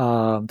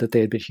 that they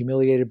had been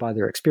humiliated by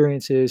their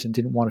experiences and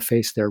didn't want to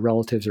face their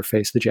relatives or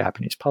face the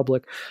Japanese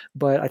public.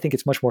 But I think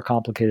it's much more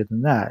complicated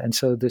than that. And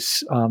so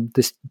this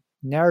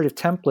narrative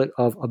template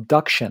of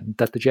abduction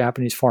that the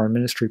Japanese Foreign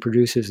Ministry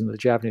produces and the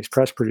Japanese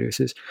press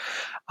produces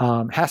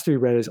has to be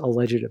read as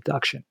alleged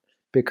abduction,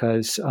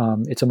 because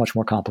it's a much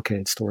more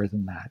complicated story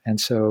than that.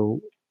 And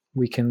so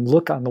we can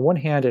look on the one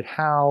hand at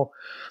how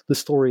the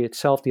story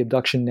itself, the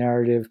abduction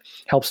narrative,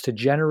 helps to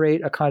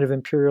generate a kind of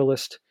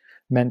imperialist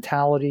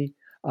mentality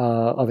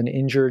of an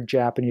injured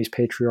Japanese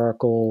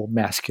patriarchal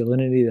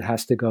masculinity that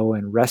has to go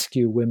and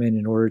rescue women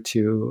in order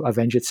to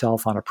avenge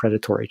itself on a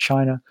predatory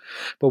China.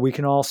 But we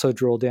can also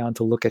drill down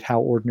to look at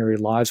how ordinary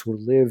lives were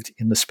lived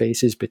in the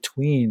spaces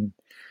between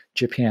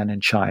Japan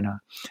and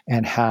China,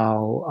 and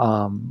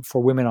how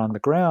for women on the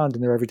ground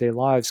in their everyday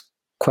lives,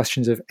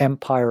 questions of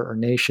empire or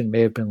nation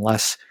may have been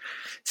less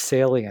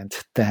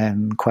salient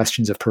than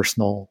questions of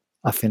personal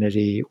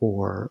affinity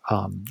or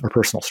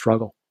personal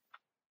struggle.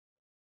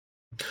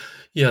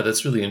 Yeah,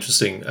 that's really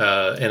interesting,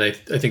 and I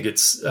think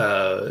it's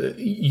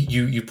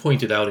you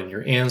pointed out in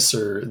your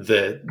answer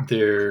that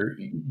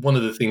one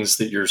of the things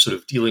that you're sort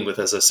of dealing with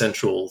as a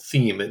central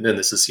theme, and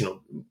this is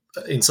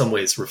in some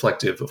ways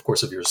reflective, of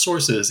course, of your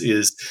sources,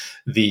 is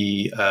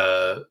the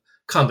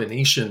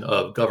combination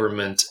of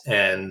government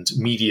and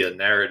media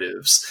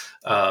narratives,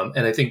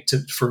 and I think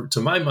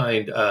to my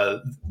mind.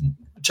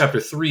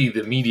 Chapter 3,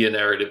 the media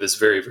narrative is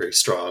very, very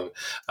strong.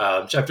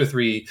 Chapter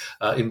 3,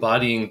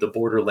 embodying the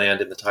borderland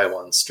in the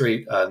Taiwan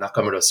Strait,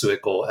 Nakamura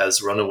Sueko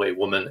as runaway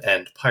woman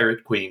and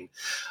pirate queen.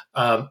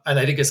 And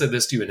I think I said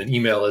this to you in an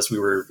email as we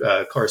were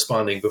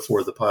corresponding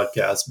before the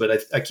podcast,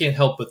 but I can't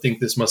help but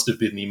think this must have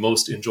been the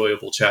most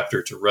enjoyable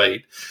chapter to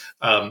write.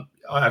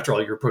 After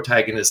all, your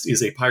protagonist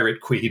is a pirate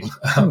queen,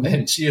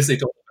 and she is a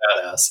total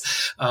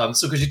badass.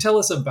 So could you tell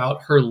us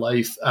about her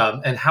life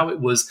and how it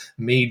was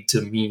made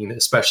to mean,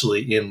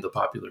 especially in the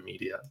popular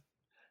media?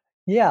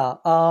 Yeah.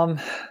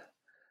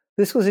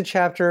 This was a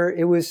chapter,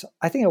 it was,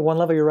 I think at one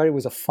level you're right, it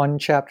was a fun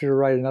chapter to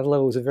write. Another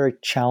level, it was a very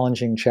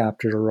challenging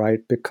chapter to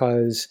write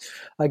because,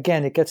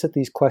 again, it gets at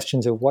these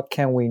questions of what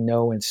can we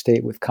know and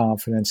state with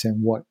confidence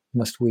and what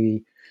must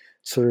we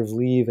sort of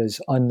leave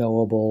as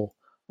unknowable,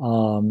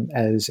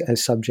 as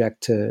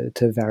subject to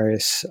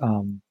various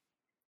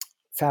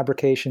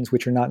fabrications,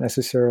 which are not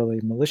necessarily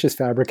malicious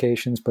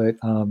fabrications, but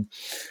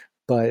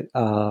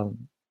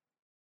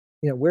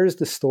where does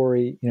the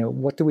story,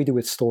 what do we do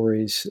with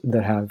stories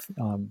that have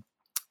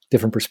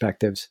different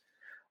perspectives,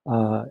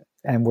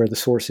 and where the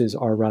sources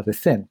are rather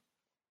thin.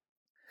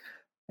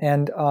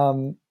 And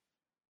Nakamura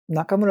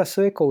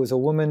Sueko was a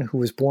woman who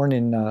was born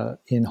in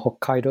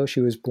Hokkaido. She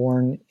was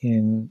born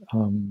in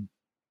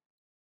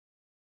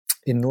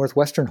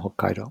northwestern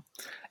Hokkaido,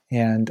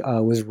 and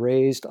was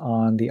raised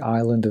on the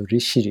island of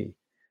Rishiri,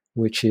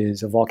 which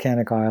is a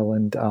volcanic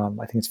island.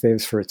 I think it's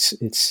famous for its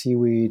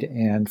seaweed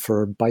and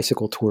for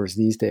bicycle tours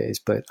these days.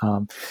 But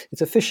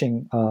it's a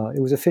fishing.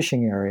 It was a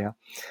fishing area,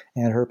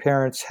 and her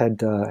parents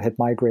had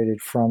migrated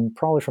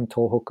probably from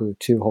Tohoku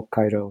to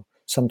Hokkaido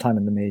sometime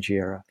in the Meiji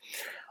era.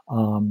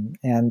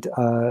 And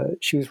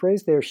she was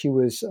raised there. She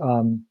was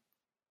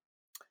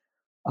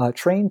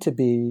trained to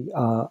be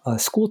a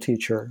school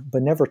teacher,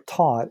 but never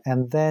taught.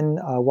 And then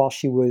while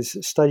she was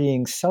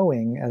studying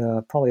sewing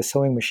at probably a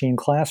sewing machine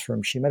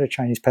classroom, she met a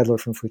Chinese peddler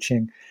from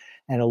Fuqing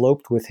and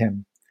eloped with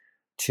him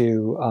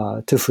to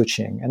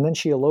Fuqing. And then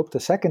she eloped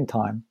a second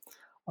time,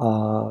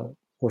 or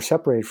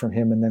separated from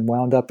him, and then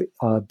wound up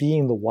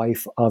being the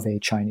wife of a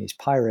Chinese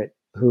pirate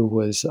who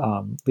was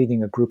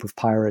leading a group of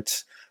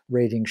pirates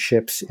raiding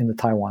ships in the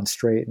Taiwan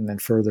Strait and then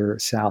further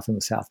south in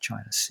the South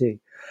China Sea.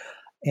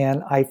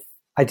 And I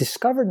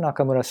discovered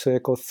Nakamura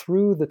Sueko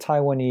through the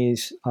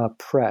Taiwanese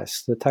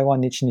press. The Taiwan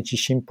Nichi-Nichi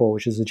Shimpo,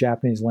 which is a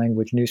Japanese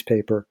language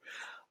newspaper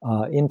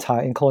in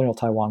colonial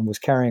Taiwan, was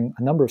carrying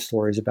a number of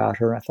stories about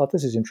her. I thought,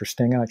 this is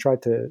interesting, and I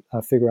tried to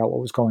figure out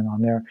what was going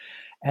on there.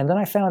 And then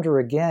I found her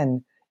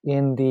again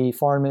in the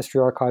Foreign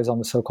Ministry archives on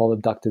the so-called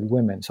abducted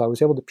women. So I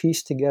was able to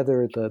piece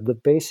together the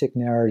basic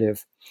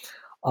narrative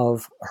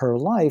of her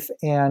life.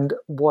 And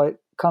what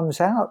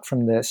comes out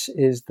from this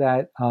is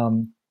that,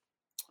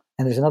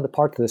 and there's another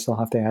part to this I'll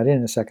have to add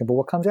in a second, but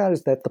what comes out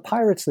is that the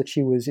pirates that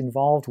she was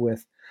involved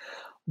with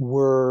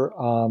were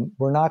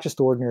not just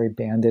ordinary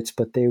bandits,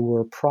 but they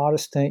were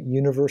Protestant,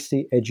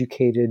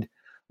 university-educated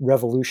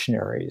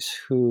revolutionaries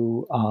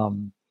who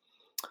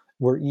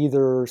were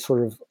either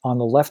sort of on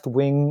the left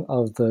wing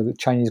of the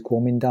Chinese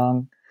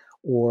Kuomintang,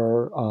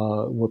 or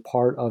were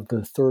part of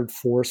the third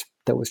force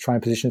that was trying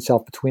to position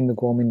itself between the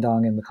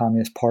Kuomintang and the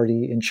Communist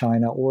Party in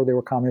China, or they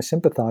were communist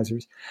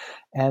sympathizers.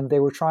 And they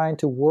were trying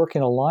to work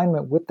in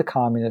alignment with the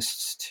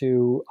communists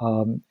to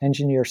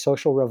engineer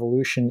social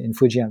revolution in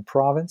Fujian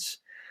province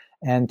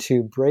and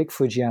to break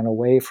Fujian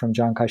away from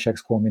Chiang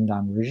Kai-shek's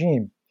Kuomintang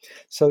regime.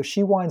 So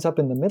she winds up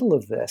in the middle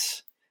of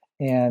this,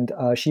 and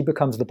she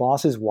becomes the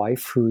boss's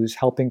wife who's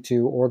helping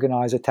to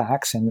organize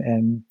attacks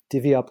and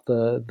divvy up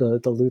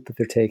the loot that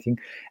they're taking.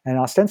 And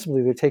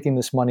ostensibly, they're taking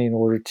this money in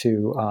order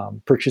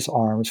to purchase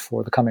arms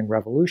for the coming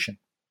revolution.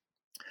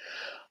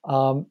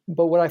 But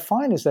what I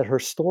find is that her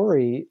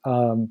story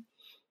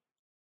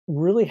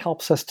really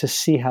helps us to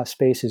see how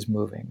space is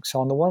moving. So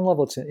on the one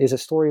level, it is a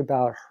story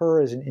about her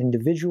as an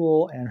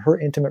individual and her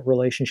intimate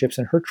relationships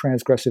and her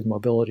transgressive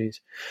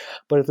mobilities.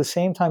 But at the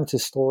same time, it's a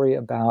story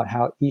about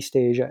how East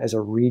Asia as a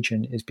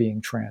region is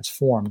being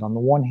transformed. On the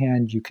one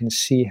hand, you can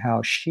see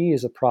how she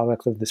is a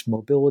product of this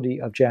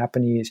mobility of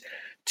Japanese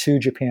to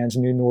Japan's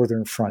new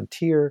northern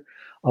frontier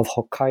of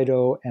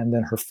Hokkaido, and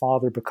then her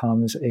father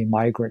becomes a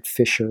migrant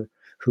fisher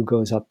who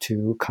goes up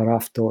to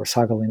Karafto or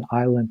Sagalin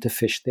Island to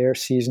fish there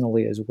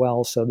seasonally as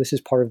well. So this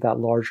is part of that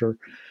larger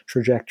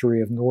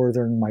trajectory of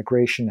northern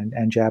migration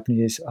and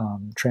Japanese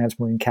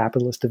transmarine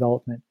capitalist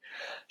development.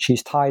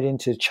 She's tied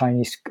into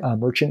Chinese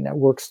merchant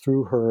networks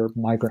through her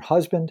migrant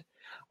husband.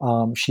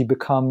 She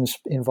becomes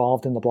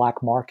involved in the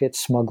black market,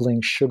 smuggling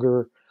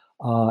sugar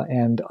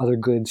and other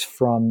goods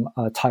from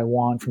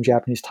Taiwan, from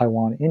Japanese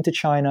Taiwan into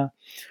China.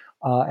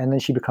 And then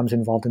she becomes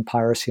involved in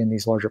piracy and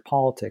these larger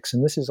politics.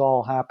 And this is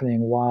all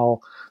happening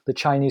while the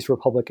Chinese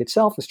Republic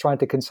itself is trying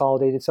to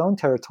consolidate its own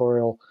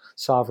territorial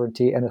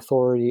sovereignty and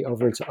authority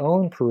over its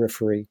own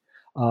periphery.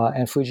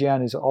 And Fujian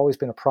has always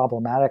been a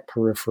problematic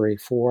periphery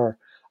for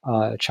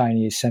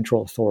Chinese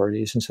central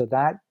authorities. And so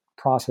that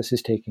process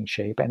is taking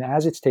shape. And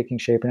as it's taking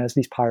shape, and as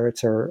these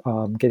pirates are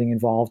getting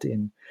involved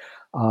in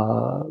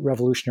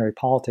revolutionary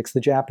politics, the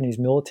Japanese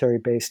military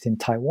based in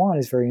Taiwan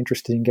is very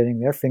interested in getting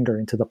their finger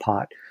into the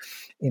pot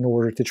in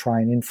order to try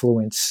and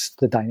influence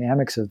the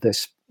dynamics of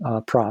this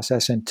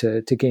process and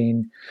to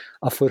gain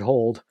a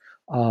foothold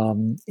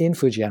in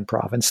Fujian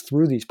province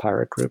through these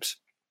pirate groups,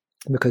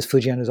 because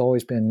Fujian has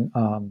always been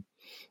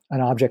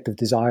an object of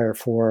desire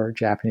for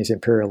Japanese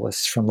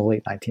imperialists from the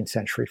late 19th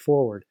century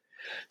forward.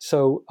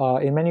 So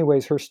in many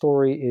ways, her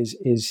story is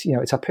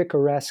it's a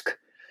picaresque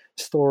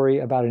story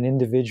about an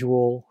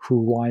individual who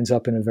winds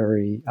up in a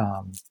very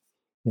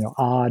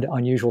odd,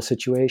 unusual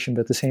situation,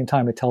 but at the same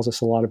time, it tells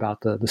us a lot about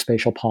the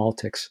spatial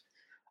politics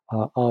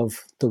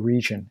of the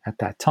region at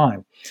that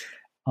time.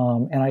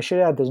 And I should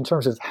add that in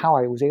terms of how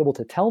I was able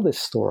to tell this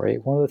story,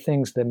 one of the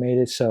things that made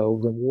it so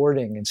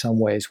rewarding in some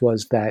ways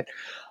was that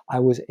I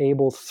was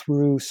able,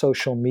 through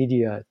social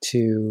media,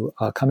 to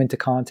come into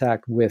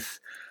contact with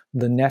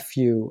the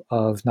nephew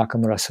of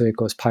Nakamura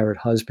Suiko's pirate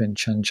husband,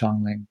 Chen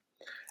Changling.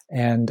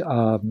 And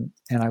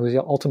I was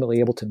ultimately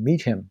able to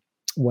meet him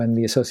when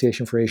the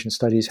Association for Asian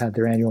Studies had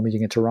their annual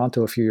meeting in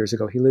Toronto a few years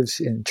ago. He lives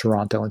in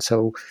Toronto, and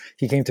so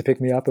he came to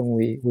pick me up, and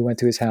we went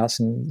to his house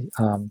and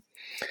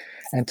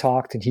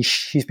talked. And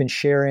he's been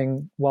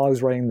sharing, while I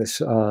was writing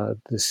this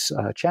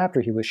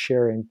chapter, he was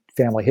sharing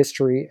family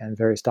history and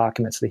various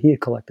documents that he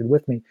had collected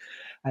with me,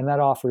 and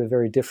that offered a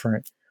very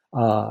different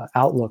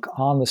outlook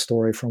on the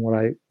story from what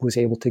I was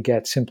able to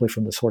get simply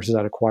from the sources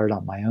I'd acquired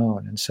on my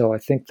own. And so I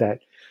think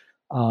that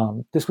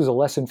this was a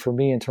lesson for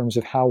me in terms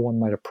of how one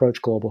might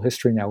approach global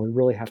history now. We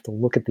really have to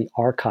look at the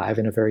archive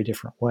in a very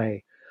different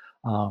way,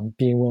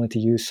 being willing to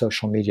use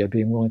social media,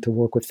 being willing to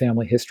work with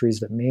family histories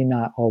that may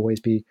not always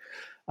be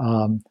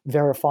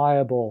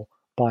verifiable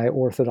by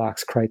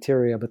orthodox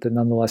criteria, but that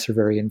nonetheless are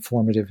very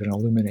informative and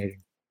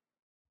illuminating.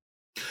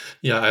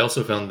 Yeah, I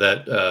also found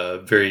that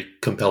very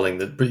compelling,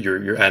 that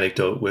your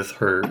anecdote with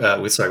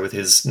with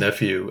his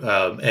nephew,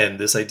 and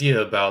this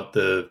idea about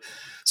the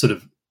sort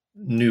of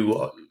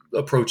new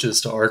approaches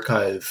to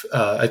archive,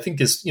 I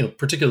think is,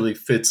 particularly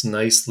fits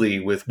nicely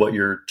with what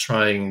you're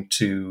trying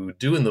to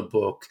do in the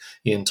book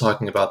in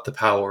talking about the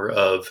power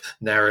of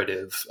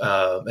narrative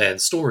and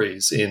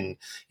stories in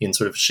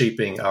sort of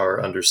shaping our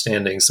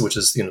understandings, which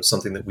is,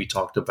 something that we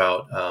talked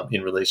about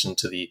in relation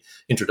to the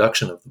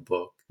introduction of the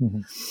book.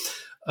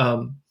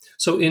 Mm-hmm.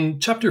 So in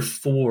chapter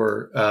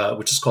 4,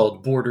 which is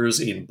called Borders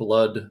in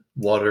Blood,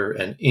 Water,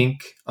 and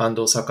Ink,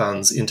 Ando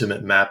Sakan's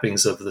intimate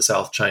mappings of the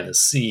South China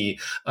Sea,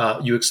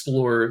 you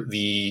explore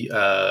the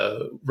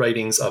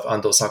writings of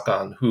Ando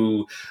Sakan,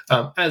 who,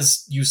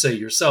 as you say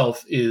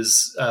yourself,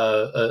 is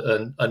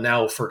a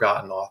now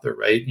forgotten author,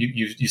 right?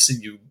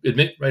 You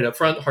admit right up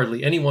front,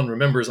 hardly anyone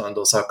remembers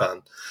Ando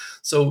Sakan.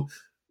 So,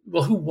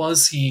 well, who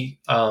was he?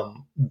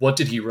 What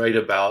did he write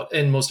about?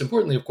 And most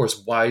importantly, of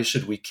course, why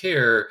should we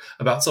care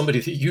about somebody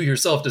that you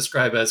yourself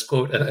describe as,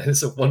 quote, and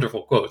it's a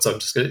wonderful quote, so I'm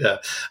just going to,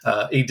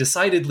 a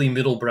decidedly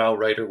middle-brow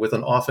writer with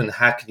an often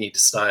hackneyed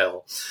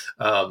style.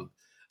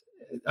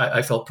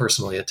 I felt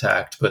personally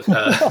attacked, but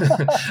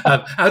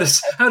how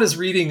does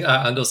reading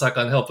Ando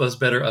Sakan help us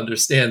better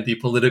understand the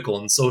political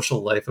and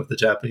social life of the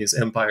Japanese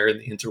Empire in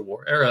the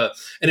interwar era?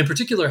 And in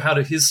particular, how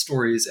do his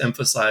stories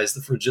emphasize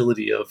the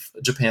fragility of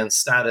Japan's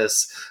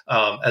status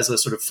as a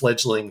sort of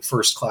fledgling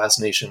first-class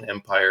nation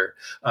empire,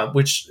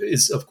 which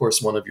is, of course,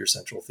 one of your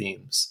central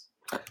themes?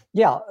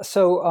 Yeah.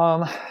 So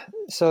Ando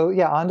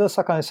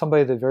Sakan is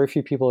somebody that very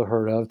few people have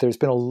heard of. There's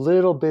been a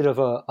little bit of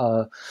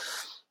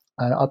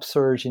an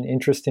upsurge in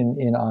interest in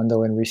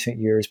Ando in recent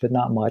years, but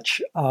not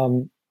much.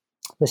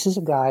 This is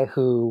a guy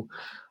who,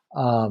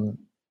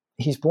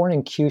 he's born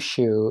in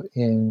Kyushu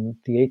in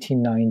the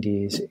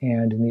 1890s,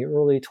 and in the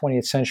early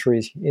 20th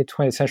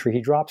century,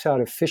 he drops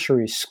out of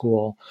fisheries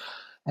school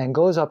and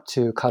goes up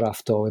to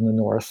Karafto in the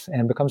north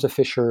and becomes a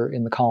fisher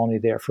in the colony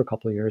there for a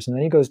couple of years. And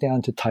then he goes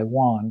down to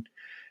Taiwan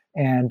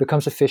and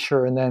becomes a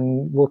fisher, and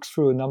then works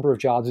through a number of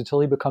jobs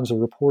until he becomes a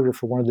reporter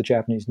for one of the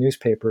Japanese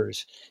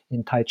newspapers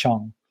in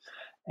Taichung.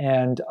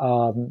 And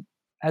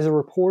as a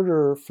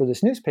reporter for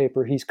this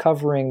newspaper, he's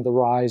covering the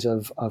rise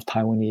of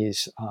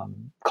Taiwanese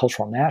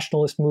cultural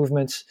nationalist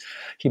movements.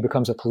 He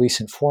becomes a police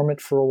informant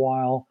for a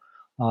while,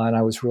 and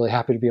I was really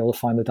happy to be able to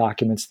find the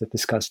documents that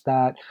discussed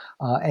that.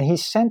 And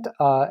he's sent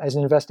as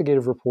an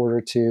investigative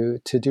reporter to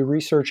do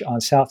research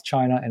on South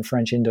China and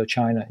French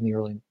Indochina in the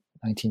early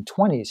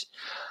 1920s.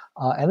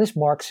 And this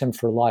marks him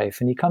for life.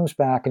 And he comes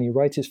back and he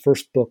writes his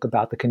first book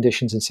about the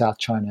conditions in South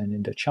China and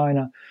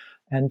Indochina.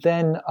 And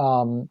then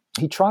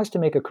he tries to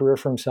make a career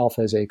for himself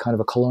as a kind of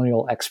a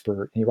colonial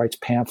expert. He writes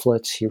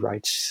pamphlets, he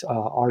writes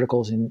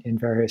articles in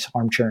various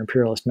armchair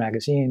imperialist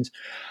magazines,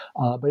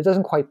 but it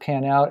doesn't quite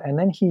pan out. And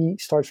then he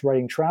starts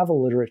writing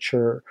travel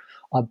literature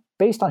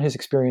based on his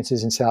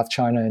experiences in South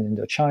China and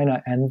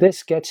Indochina, and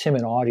this gets him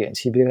an audience.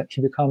 He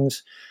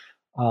becomes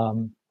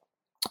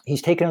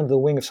he's taken under the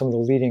wing of some of the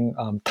leading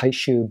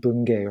Taishu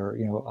Bunge, or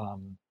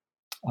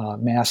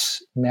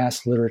mass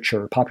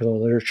literature, popular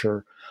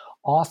literature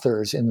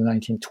authors in the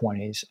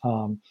 1920s,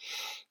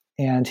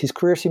 and his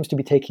career seems to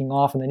be taking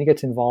off. And then he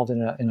gets involved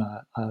in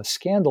a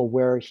scandal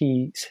where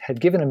he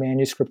had given a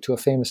manuscript to a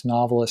famous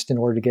novelist in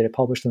order to get it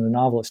published, and the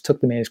novelist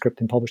took the manuscript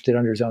and published it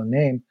under his own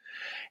name.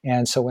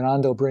 And so when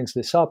Ando brings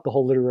this up, the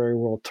whole literary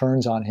world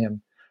turns on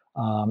him,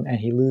 and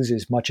he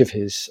loses much of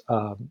his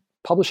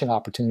publishing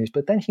opportunities.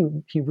 But then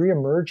he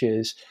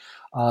reemerges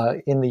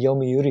in the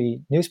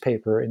Yomiuri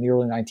newspaper in the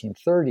early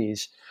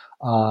 1930s.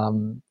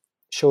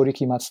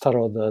 Shoriki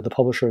Matsutaro, the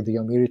publisher of the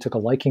Yomiuri, took a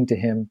liking to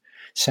him,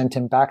 sent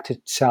him back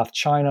to South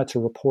China to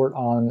report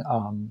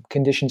on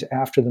conditions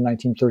after the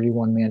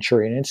 1931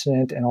 Manchurian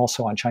incident, and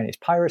also on Chinese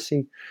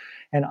piracy.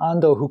 And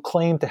Ando, who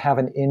claimed to have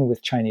an in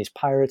with Chinese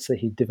pirates that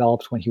he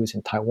developed when he was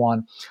in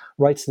Taiwan,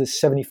 writes this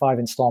 75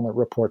 installment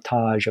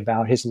reportage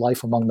about his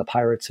life among the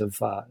pirates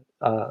of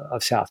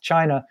South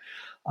China.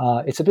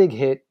 It's a big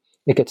hit.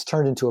 It gets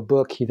turned into a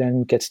book. He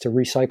then gets to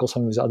recycle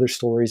some of his other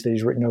stories that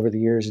he's written over the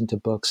years into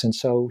books. And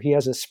so he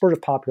has a spurt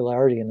of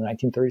popularity in the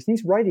 1930s. And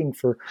he's writing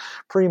for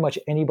pretty much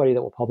anybody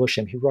that will publish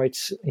him.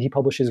 He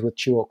publishes with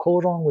Chuo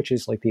Korong, which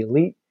is like the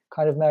elite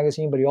kind of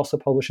magazine, but he also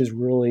publishes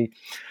really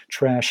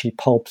trashy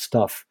pulp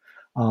stuff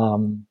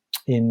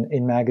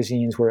in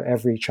magazines where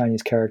every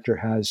Chinese character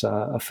has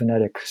a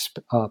phonetic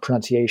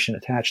pronunciation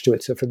attached to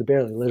it. So for the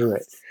barely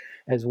literate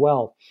as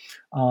well.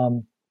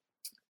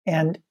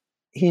 And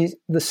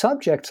the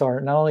subjects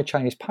are not only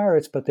Chinese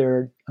pirates, but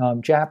they're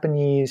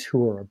Japanese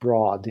who are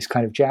abroad, these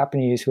kind of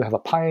Japanese who have a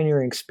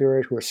pioneering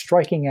spirit, who are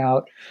striking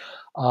out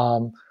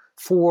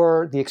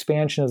for the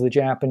expansion of the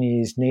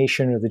Japanese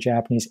nation or the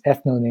Japanese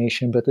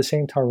ethno-nation, but at the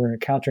same time we're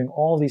encountering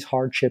all these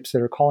hardships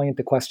that are calling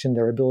into question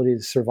their ability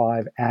to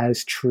survive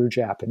as true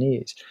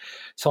Japanese.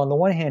 So on the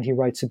one hand, he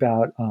writes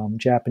about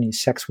Japanese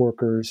sex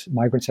workers,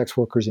 migrant sex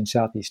workers in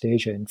Southeast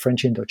Asia, in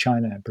French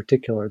Indochina in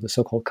particular, the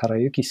so-called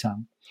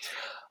Karayuki-san.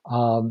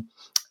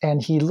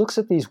 And he looks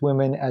at these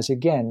women as,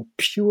 again,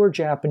 pure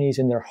Japanese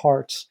in their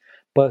hearts,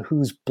 but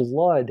whose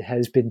blood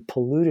has been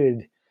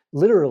polluted,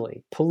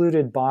 literally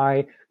polluted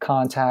by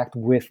contact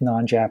with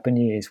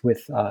non-Japanese,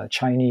 with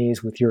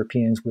Chinese, with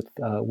Europeans,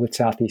 with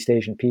Southeast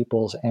Asian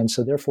peoples. And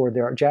so therefore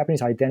their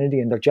Japanese identity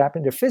and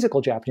their physical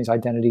Japanese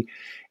identity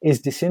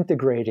is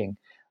disintegrating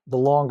the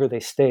longer they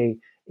stay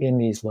in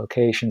these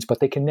locations, but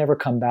they can never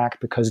come back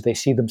because they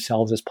see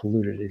themselves as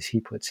polluted, as he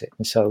puts it.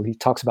 And so he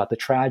talks about the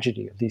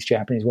tragedy of these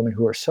Japanese women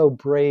who are so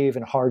brave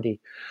and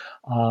hardy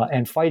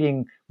and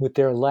fighting with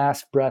their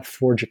last breath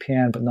for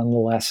Japan, but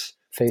nonetheless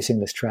facing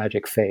this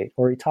tragic fate.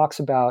 Or he talks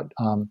about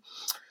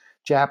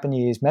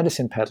Japanese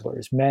medicine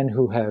peddlers, men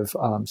who have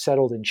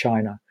settled in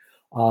China,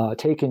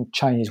 taken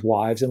Chinese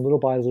wives, and little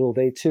by little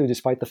they too,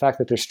 despite the fact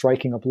that they're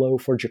striking a blow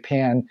for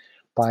Japan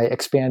by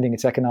expanding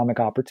its economic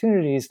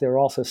opportunities, they're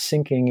also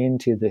sinking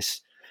into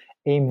this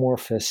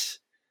amorphous,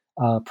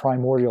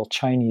 primordial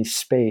Chinese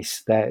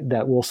space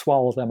that will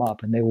swallow them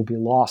up, and they will be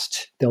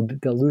lost. They'll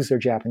lose their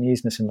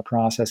Japaneseness in the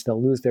process.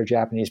 They'll lose their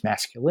Japanese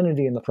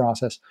masculinity in the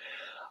process.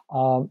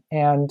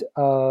 And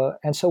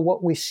so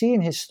what we see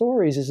in his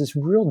stories is this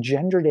real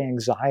gendered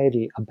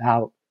anxiety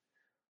about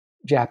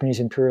Japanese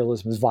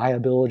imperialism's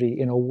viability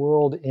in a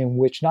world in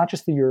which not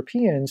just the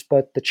Europeans,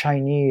 but the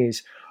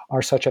Chinese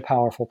are such a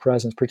powerful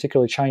presence,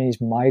 particularly Chinese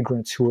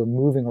migrants who are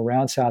moving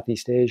around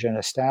Southeast Asia and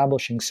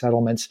establishing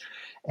settlements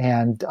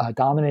and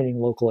dominating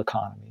local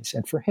economies.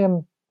 And for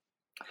him,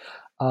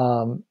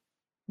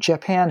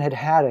 Japan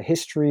had a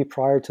history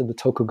prior to the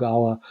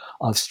Tokugawa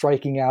of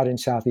striking out in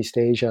Southeast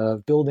Asia,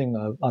 of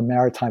building a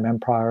maritime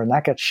empire, and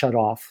that got shut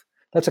off.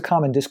 That's a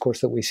common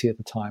discourse that we see at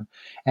the time.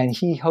 And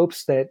he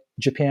hopes that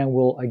Japan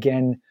will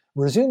again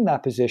resume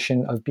that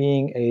position of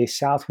being a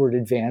southward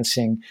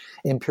advancing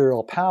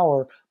imperial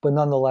power, but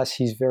nonetheless,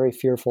 he's very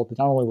fearful that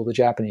not only will the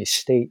Japanese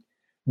state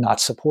not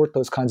support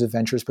those kinds of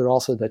ventures, but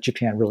also that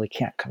Japan really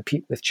can't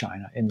compete with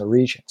China in the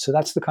region. So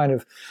that's the kind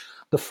of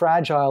the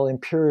fragile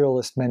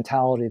imperialist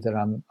mentality that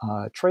I'm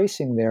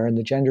tracing there, and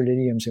the gendered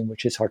idioms in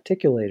which it's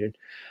articulated.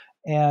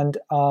 And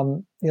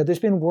there's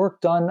been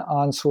work done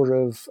on sort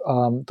of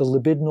the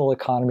libidinal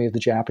economy of the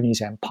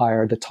Japanese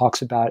Empire that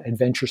talks about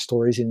adventure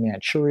stories in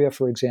Manchuria,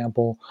 for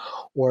example,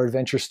 or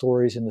adventure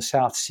stories in the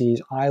South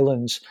Seas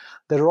islands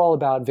that are all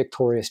about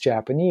victorious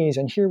Japanese.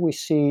 And here we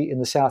see in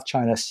the South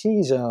China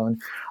Sea zone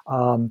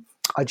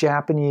a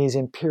Japanese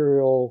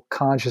imperial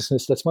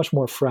consciousness that's much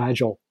more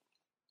fragile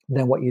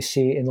than what you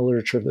see in the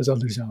literature of those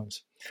other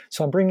zones.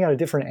 So I'm bringing out a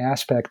different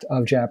aspect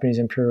of Japanese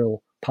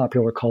imperial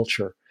popular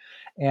culture.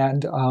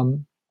 And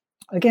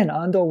again,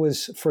 Ando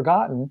was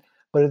forgotten,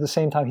 but at the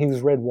same time, he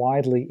was read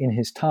widely in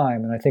his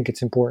time. And I think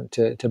it's important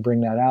to bring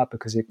that out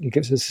because it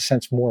gives us a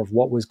sense more of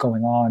what was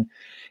going on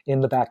in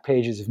the back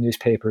pages of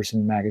newspapers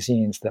and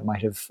magazines that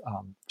might have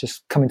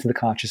just come into the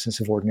consciousness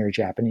of ordinary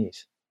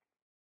Japanese.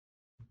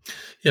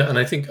 Yeah, and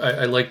I think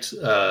I liked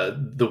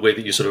the way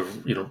that you sort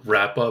of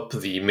wrap up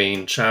the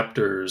main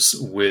chapters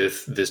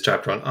with this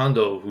chapter on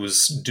Ando,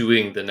 who's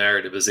doing the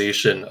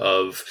narrativization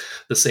of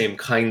the same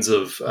kinds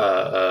of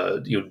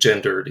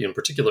gendered, in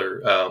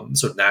particular,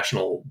 sort of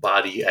national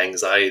body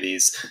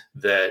anxieties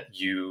that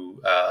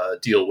you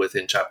deal with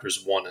in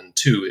chapters 1 and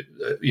 2,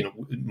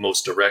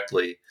 most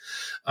directly.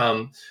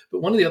 But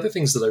one of the other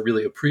things that I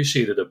really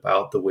appreciated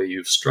about the way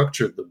you've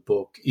structured the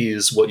book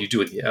is what you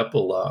do in the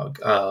epilogue,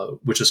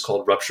 which is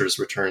called Ruptures,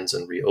 Returns,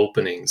 and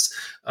Reopenings.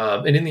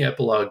 And in the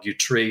epilogue, you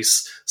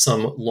trace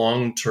some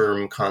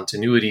long-term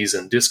continuities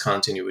and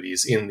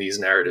discontinuities in these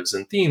narratives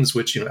and themes,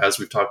 which, as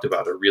we've talked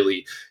about, are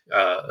really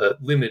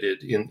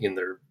limited in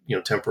their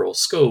temporal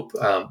scope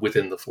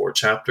within the 4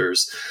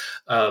 chapters.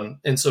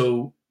 And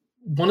so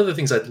one of the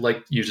things I'd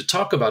like you to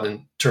talk about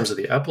in terms of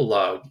the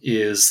epilogue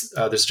is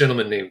there's a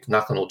gentleman named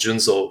Nakano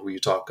Junzo, who you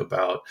talk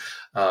about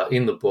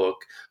in the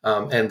book,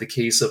 and the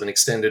case of an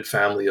extended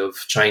family of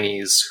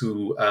Chinese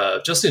who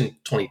just in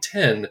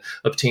 2010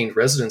 obtained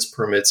residence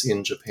permits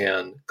in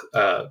Japan,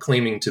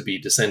 claiming to be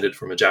descended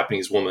from a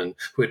Japanese woman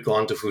who had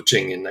gone to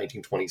Fuqing in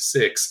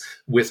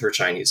 1926 with her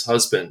Chinese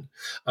husband.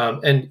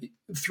 And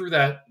through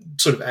that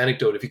sort of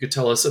anecdote, if you could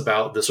tell us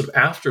about the sort of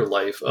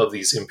afterlife of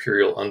these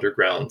imperial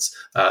undergrounds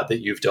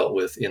that you've dealt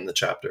with in the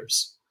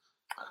chapters.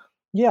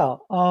 Yeah.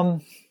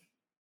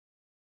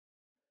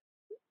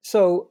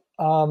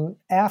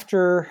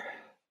 After,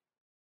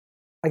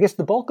 I guess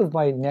the bulk of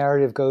my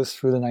narrative goes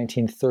through the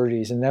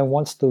 1930s, and then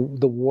once the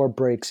war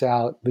breaks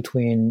out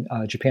between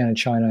Japan and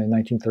China in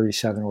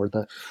 1937, or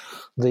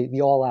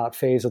the all-out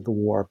phase of the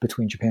war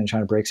between Japan and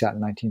China breaks out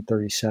in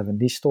 1937,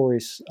 these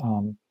stories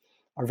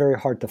are very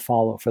hard to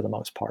follow for the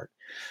most part.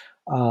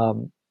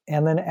 And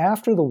then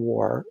after the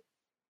war,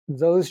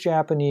 those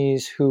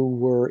Japanese who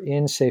were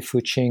in, say,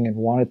 Fuqing and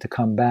wanted to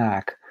come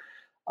back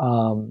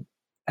and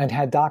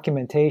had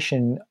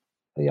documentation,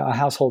 a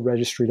household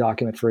registry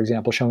document, for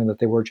example, showing that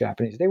they were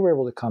Japanese, they were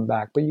able to come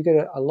back. But you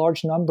get a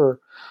large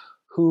number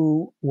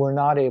who were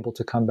not able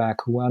to come back,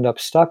 who wound up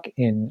stuck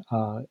in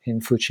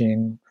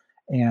Fuqing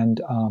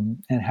and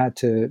had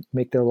to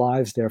make their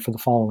lives there for the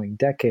following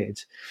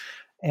decades.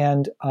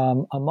 And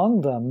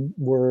among them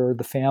were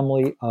the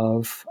family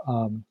of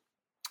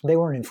they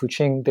weren't in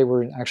Fuqing, they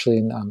were actually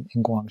in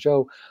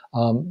Guangzhou,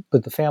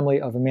 but the family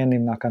of a man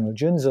named Nakano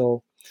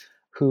Junzo,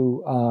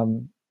 who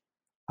Ando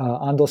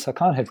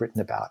Sakan had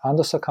written about.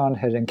 Ando Sakan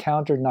had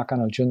encountered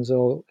Nakano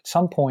Junzo at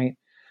some point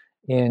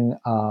in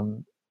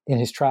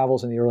his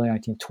travels in the early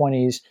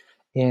 1920s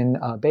in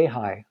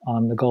Beihai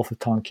on the Gulf of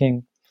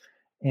Tonkin.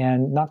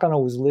 And Nakano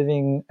was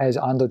living, as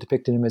Ando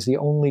depicted him, as the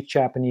only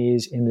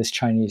Japanese in this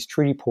Chinese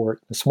treaty port,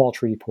 the small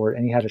treaty port,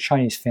 and he had a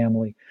Chinese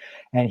family.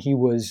 And he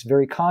was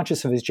very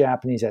conscious of his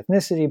Japanese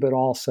ethnicity, but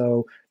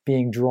also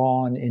being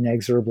drawn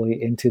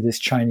inexorably into this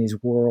Chinese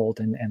world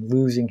and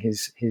losing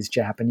his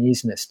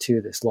Japaneseness to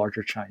this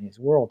larger Chinese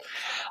world.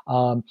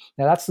 Now,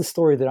 that's the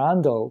story that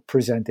Ando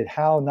presented.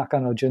 How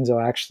Nakano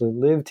Junzo actually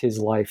lived his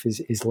life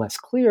is less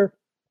clear.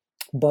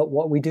 But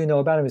what we do know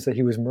about him is that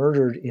he was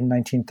murdered in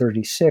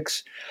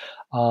 1936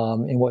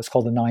 in what's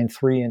called the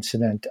 9/3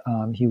 incident.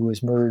 He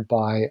was murdered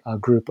by a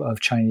group of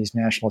Chinese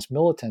nationalist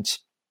militants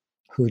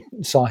who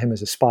saw him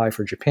as a spy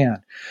for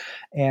Japan.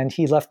 And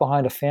he left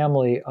behind a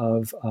family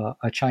of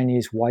a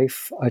Chinese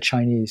wife, a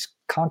Chinese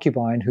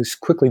concubine who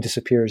quickly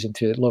disappears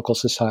into local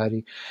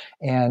society,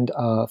 and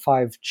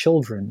 5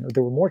 children.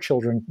 There were more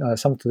children,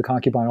 some to the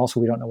concubine also,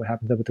 we don't know what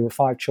happened to them, but there were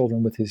 5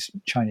 children with his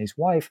Chinese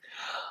wife.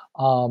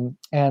 And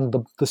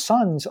the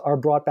sons are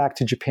brought back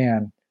to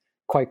Japan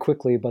quite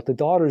quickly, but the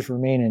daughters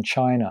remain in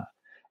China.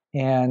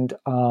 And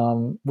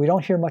we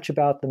don't hear much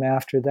about them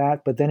after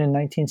that. But then in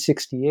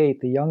 1968,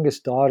 the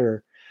youngest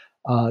daughter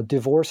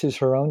divorces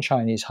her own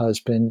Chinese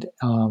husband.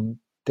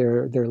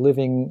 They're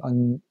living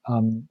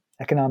on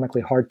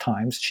economically hard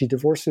times. She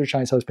divorces her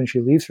Chinese husband. She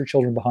leaves her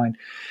children behind,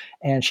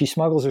 and she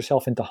smuggles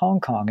herself into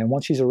Hong Kong. And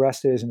once she's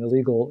arrested as an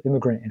illegal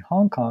immigrant in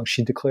Hong Kong,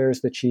 she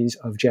declares that she's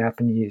of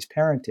Japanese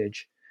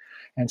parentage.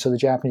 And so the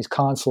Japanese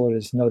consulate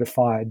is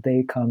notified.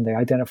 They come, they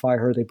identify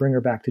her, they bring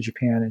her back to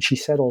Japan, and she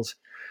settles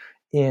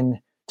in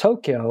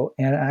Tokyo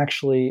and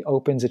actually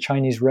opens a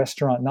Chinese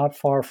restaurant not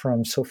far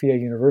from Sophia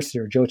University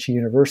or Jochi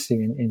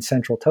University in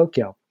central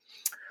Tokyo.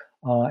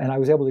 And I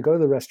was able to go to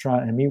the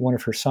restaurant and meet one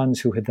of her sons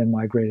who had then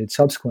migrated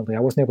subsequently. I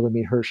wasn't able to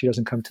meet her. She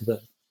doesn't come to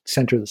the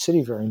center of the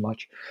city very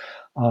much.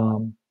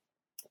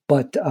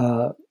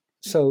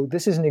 So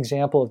this is an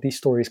example of these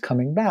stories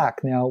coming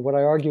back. Now, what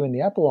I argue in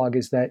the epilogue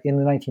is that in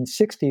the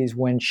 1960s,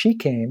 when she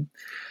came,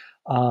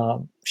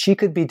 she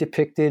could be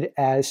depicted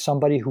as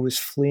somebody who was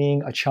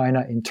fleeing a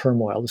China in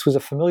turmoil. This was a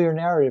familiar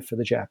narrative for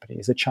the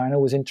Japanese, that China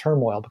was in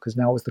turmoil because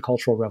now was the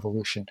Cultural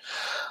Revolution.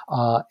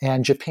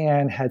 And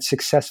Japan had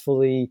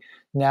successfully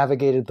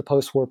navigated the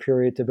post-war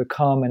period to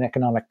become an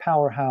economic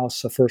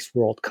powerhouse, a first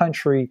world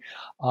country.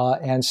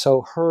 And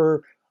so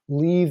her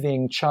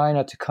leaving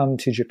China to come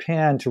to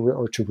Japan to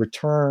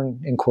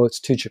return, in quotes,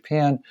 to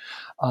Japan,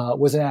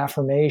 was an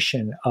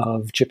affirmation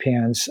of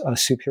Japan's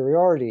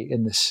superiority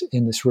in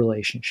this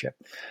relationship.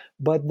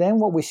 But then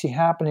what we see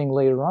happening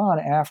later on,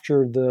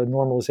 after the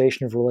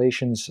normalization of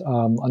relations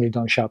under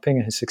Deng Xiaoping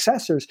and his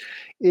successors,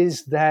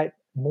 is that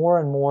more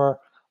and more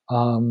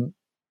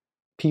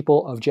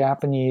people of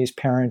Japanese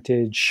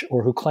parentage,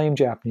 or who claim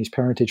Japanese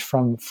parentage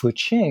from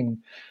Fuqing,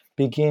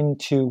 begin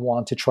to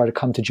want to try to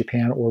come to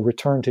Japan or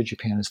return to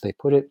Japan, as they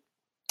put it.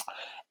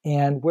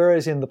 And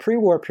whereas in the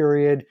pre-war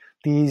period,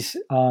 these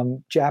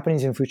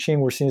Japanese in Fuqing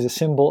were seen as a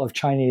symbol of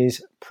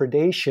Chinese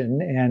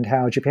predation and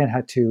how Japan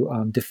had to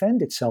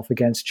defend itself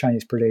against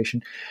Chinese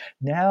predation,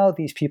 now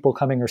these people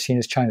coming are seen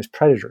as China's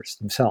predators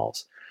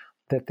themselves,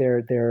 that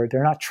they're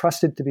not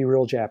trusted to be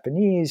real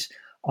Japanese.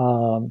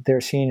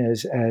 They're seen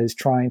as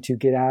trying to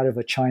get out of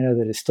a China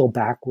that is still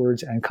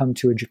backwards and come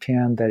to a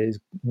Japan that is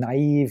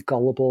naive,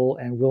 gullible,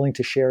 and willing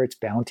to share its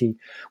bounty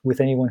with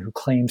anyone who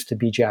claims to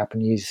be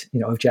Japanese,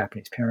 of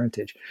Japanese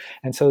parentage.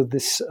 And so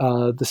this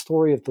the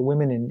story of the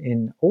women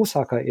in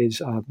Osaka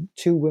is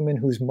two women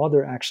whose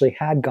mother actually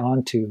had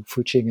gone to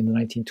Fuqing in the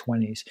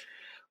 1920s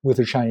with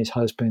her Chinese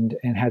husband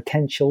and had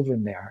 10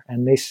 children there,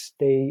 and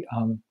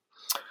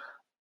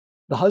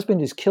the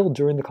husband is killed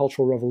during the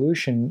Cultural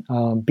Revolution,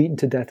 beaten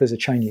to death as a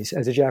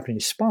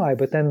Japanese spy.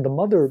 But then the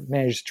mother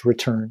manages to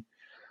return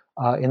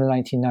in the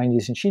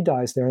 1990s, and she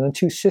dies there. And then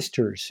two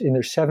sisters in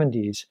their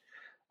 70s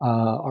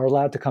are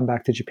allowed to come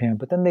back to Japan.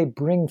 But then they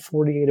bring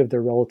 48 of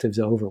their relatives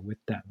over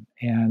with them,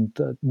 and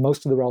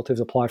most of the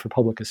relatives apply for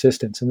public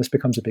assistance. And this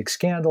becomes a big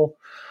scandal.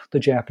 The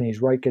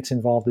Japanese right gets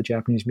involved. The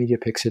Japanese media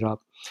picks it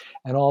up,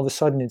 and all of a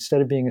sudden, instead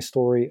of being a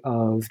story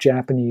of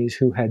Japanese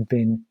who had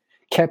been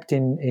kept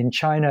in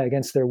China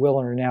against their will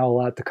and are now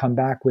allowed to come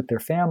back with their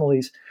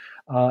families,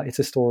 it's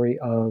a story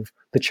of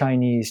the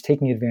Chinese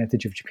taking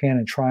advantage of Japan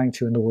and trying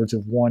to, in the words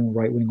of one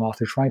right-wing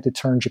author, trying to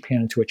turn Japan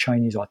into a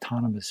Chinese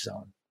autonomous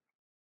zone.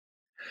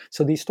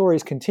 So these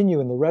stories continue,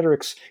 and the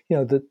rhetoric's,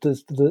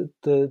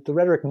 the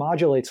rhetoric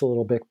modulates a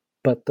little bit,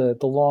 but the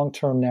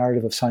long-term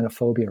narrative of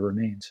xenophobia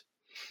remains.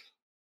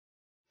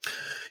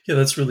 Yeah,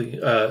 that's really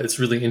it's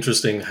really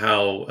interesting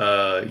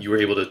how you were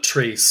able to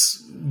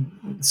trace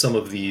some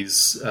of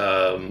these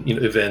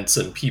events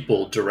and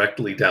people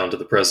directly down to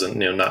the present.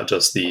 Not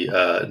just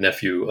the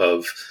nephew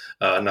of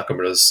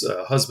Nakamura's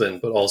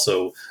husband, but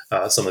also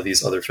some of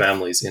these other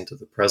families into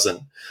the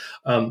present.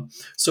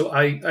 So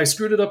I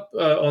screwed it up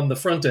on the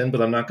front end,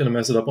 but I'm not going to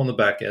mess it up on the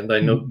back end. I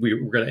know we're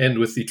going to end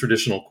with the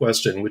traditional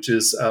question, which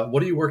is,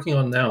 what are you working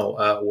on now,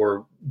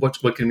 or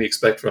what can we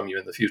expect from you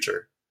in the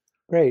future?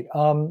 Great.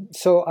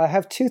 So I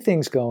have two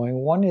things going.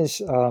 One is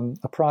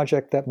a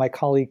project that my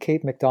colleague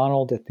Kate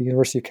McDonald at the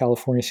University of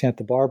California,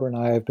 Santa Barbara, and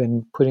I have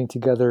been putting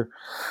together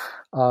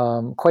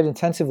quite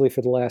intensively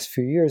for the last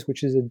few years,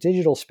 which is a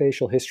digital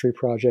spatial history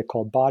project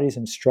called Bodies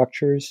and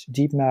Structures,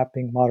 Deep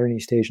Mapping Modern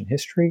East Asian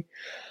History.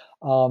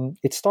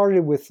 It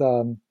started with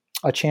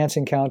a chance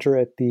encounter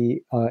at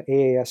the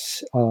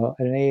AAS,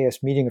 at an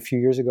AAS meeting a few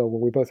years ago,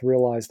 where we both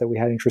realized that we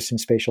had interest in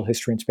spatial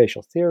history and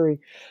spatial theory,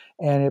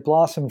 and it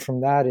blossomed from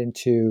that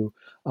into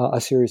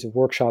a series of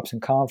workshops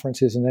and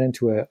conferences, and then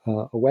into a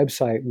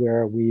website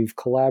where we've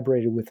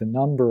collaborated with a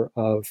number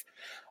of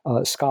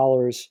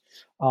scholars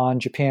on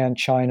Japan,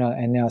 China,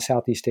 and now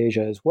Southeast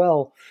Asia as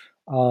well,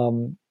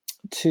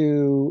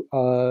 to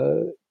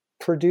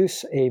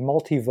produce a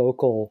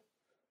multivocal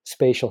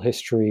spatial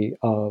history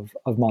of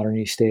modern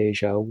East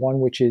Asia, one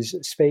which is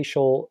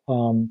spatial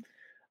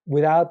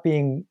without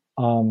being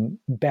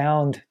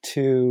bound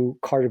to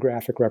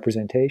cartographic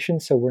representation.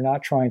 So we're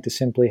not trying to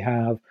simply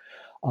have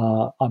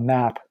a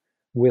map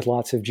with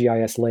lots of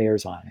GIS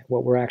layers on it.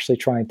 What we're actually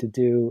trying to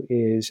do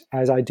is,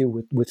 as I do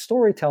with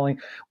storytelling,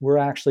 we're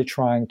actually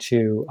trying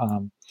to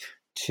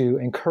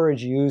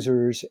encourage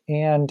users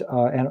and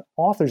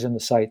authors in the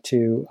site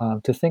to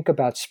think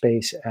about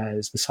space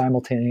as the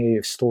simultaneity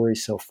of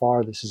stories so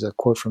far. This is a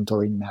quote from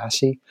Doreen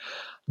Massey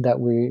that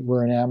we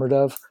were enamored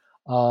of,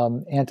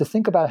 and to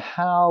think about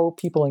how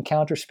people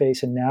encounter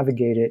space and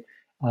navigate it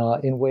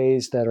in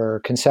ways that are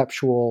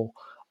conceptual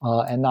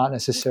and not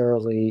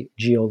necessarily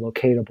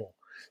geolocatable.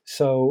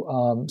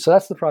 So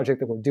that's the project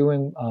that we're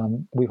doing.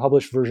 We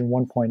published version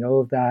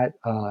 1.0 of that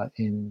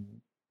in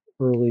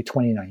early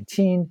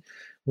 2019.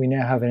 We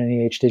now have an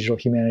NEH Digital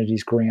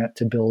Humanities grant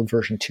to build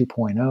version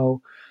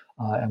 2.0,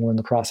 and we're in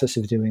the process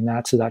of doing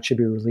that. So that should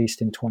be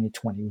released in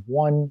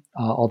 2021,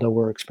 although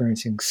we're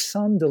experiencing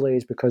some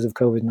delays because of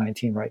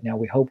COVID-19 right now.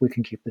 We hope we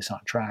can keep this on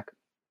track.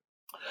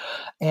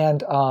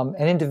 And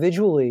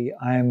individually,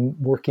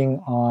 I'm working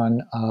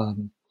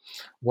on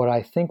what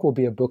I think will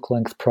be a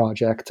book-length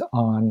project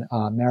on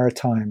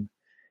maritime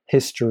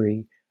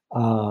history.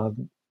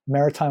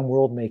 Maritime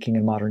World Making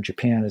in Modern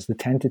Japan is the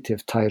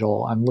tentative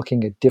title. I'm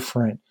looking at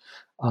different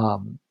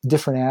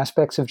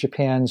aspects of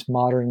Japan's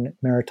modern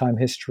maritime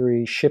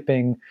history,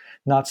 shipping,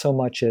 not so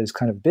much as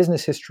kind of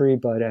business history,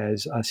 but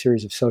as a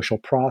series of social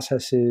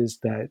processes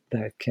that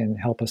can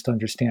help us to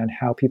understand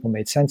how people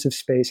made sense of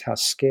space, how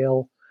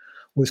scale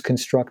was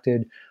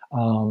constructed,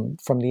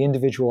 from the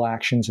individual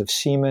actions of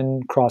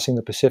seamen crossing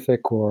the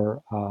Pacific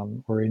or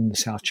in the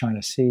South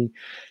China Sea,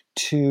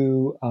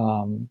 to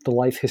the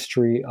life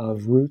history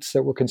of routes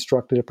that were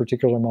constructed at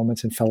particular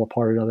moments and fell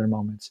apart at other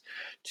moments,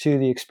 to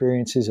the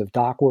experiences of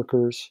dock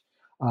workers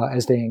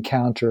as they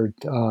encountered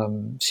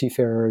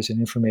seafarers and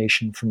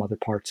information from other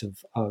parts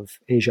of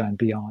Asia and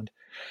beyond.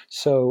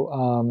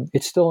 So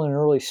it's still in an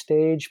early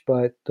stage,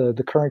 but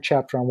the current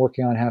chapter I'm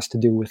working on has to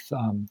do with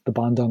the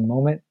Bandung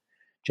moment,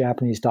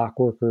 Japanese dock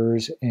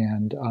workers,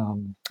 and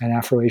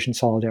Afro-Asian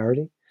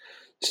solidarity.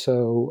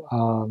 So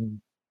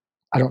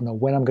I don't know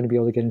when I'm going to be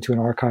able to get into an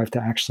archive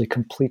to actually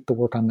complete the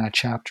work on that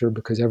chapter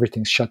because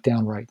everything's shut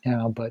down right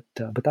now, but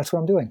that's what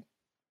I'm doing.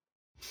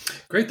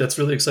 Great. That's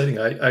really exciting.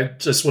 I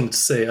just wanted to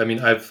say, I mean,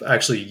 I've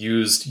actually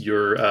used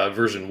your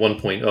version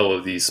 1.0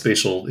 of the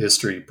Spatial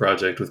History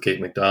Project with Kate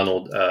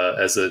McDonald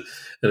as an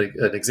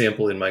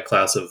example in my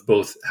class of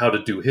both how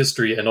to do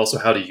history and also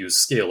how to use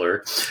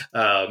Scalar.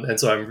 And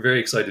so I'm very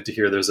excited to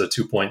hear there's a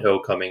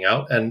 2.0 coming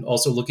out, and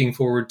also looking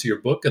forward to your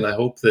book. And I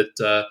hope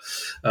that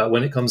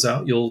when it comes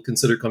out, you'll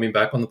consider coming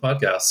back on the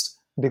podcast.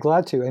 I'd be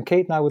glad to. And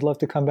Kate and I would love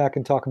to come back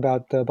and talk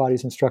about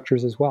bodies and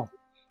structures as well.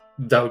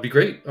 That would be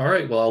great. All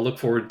right. Well, I'll look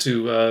forward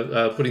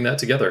to putting that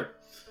together.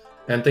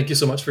 And thank you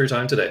so much for your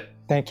time today.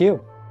 Thank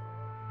you.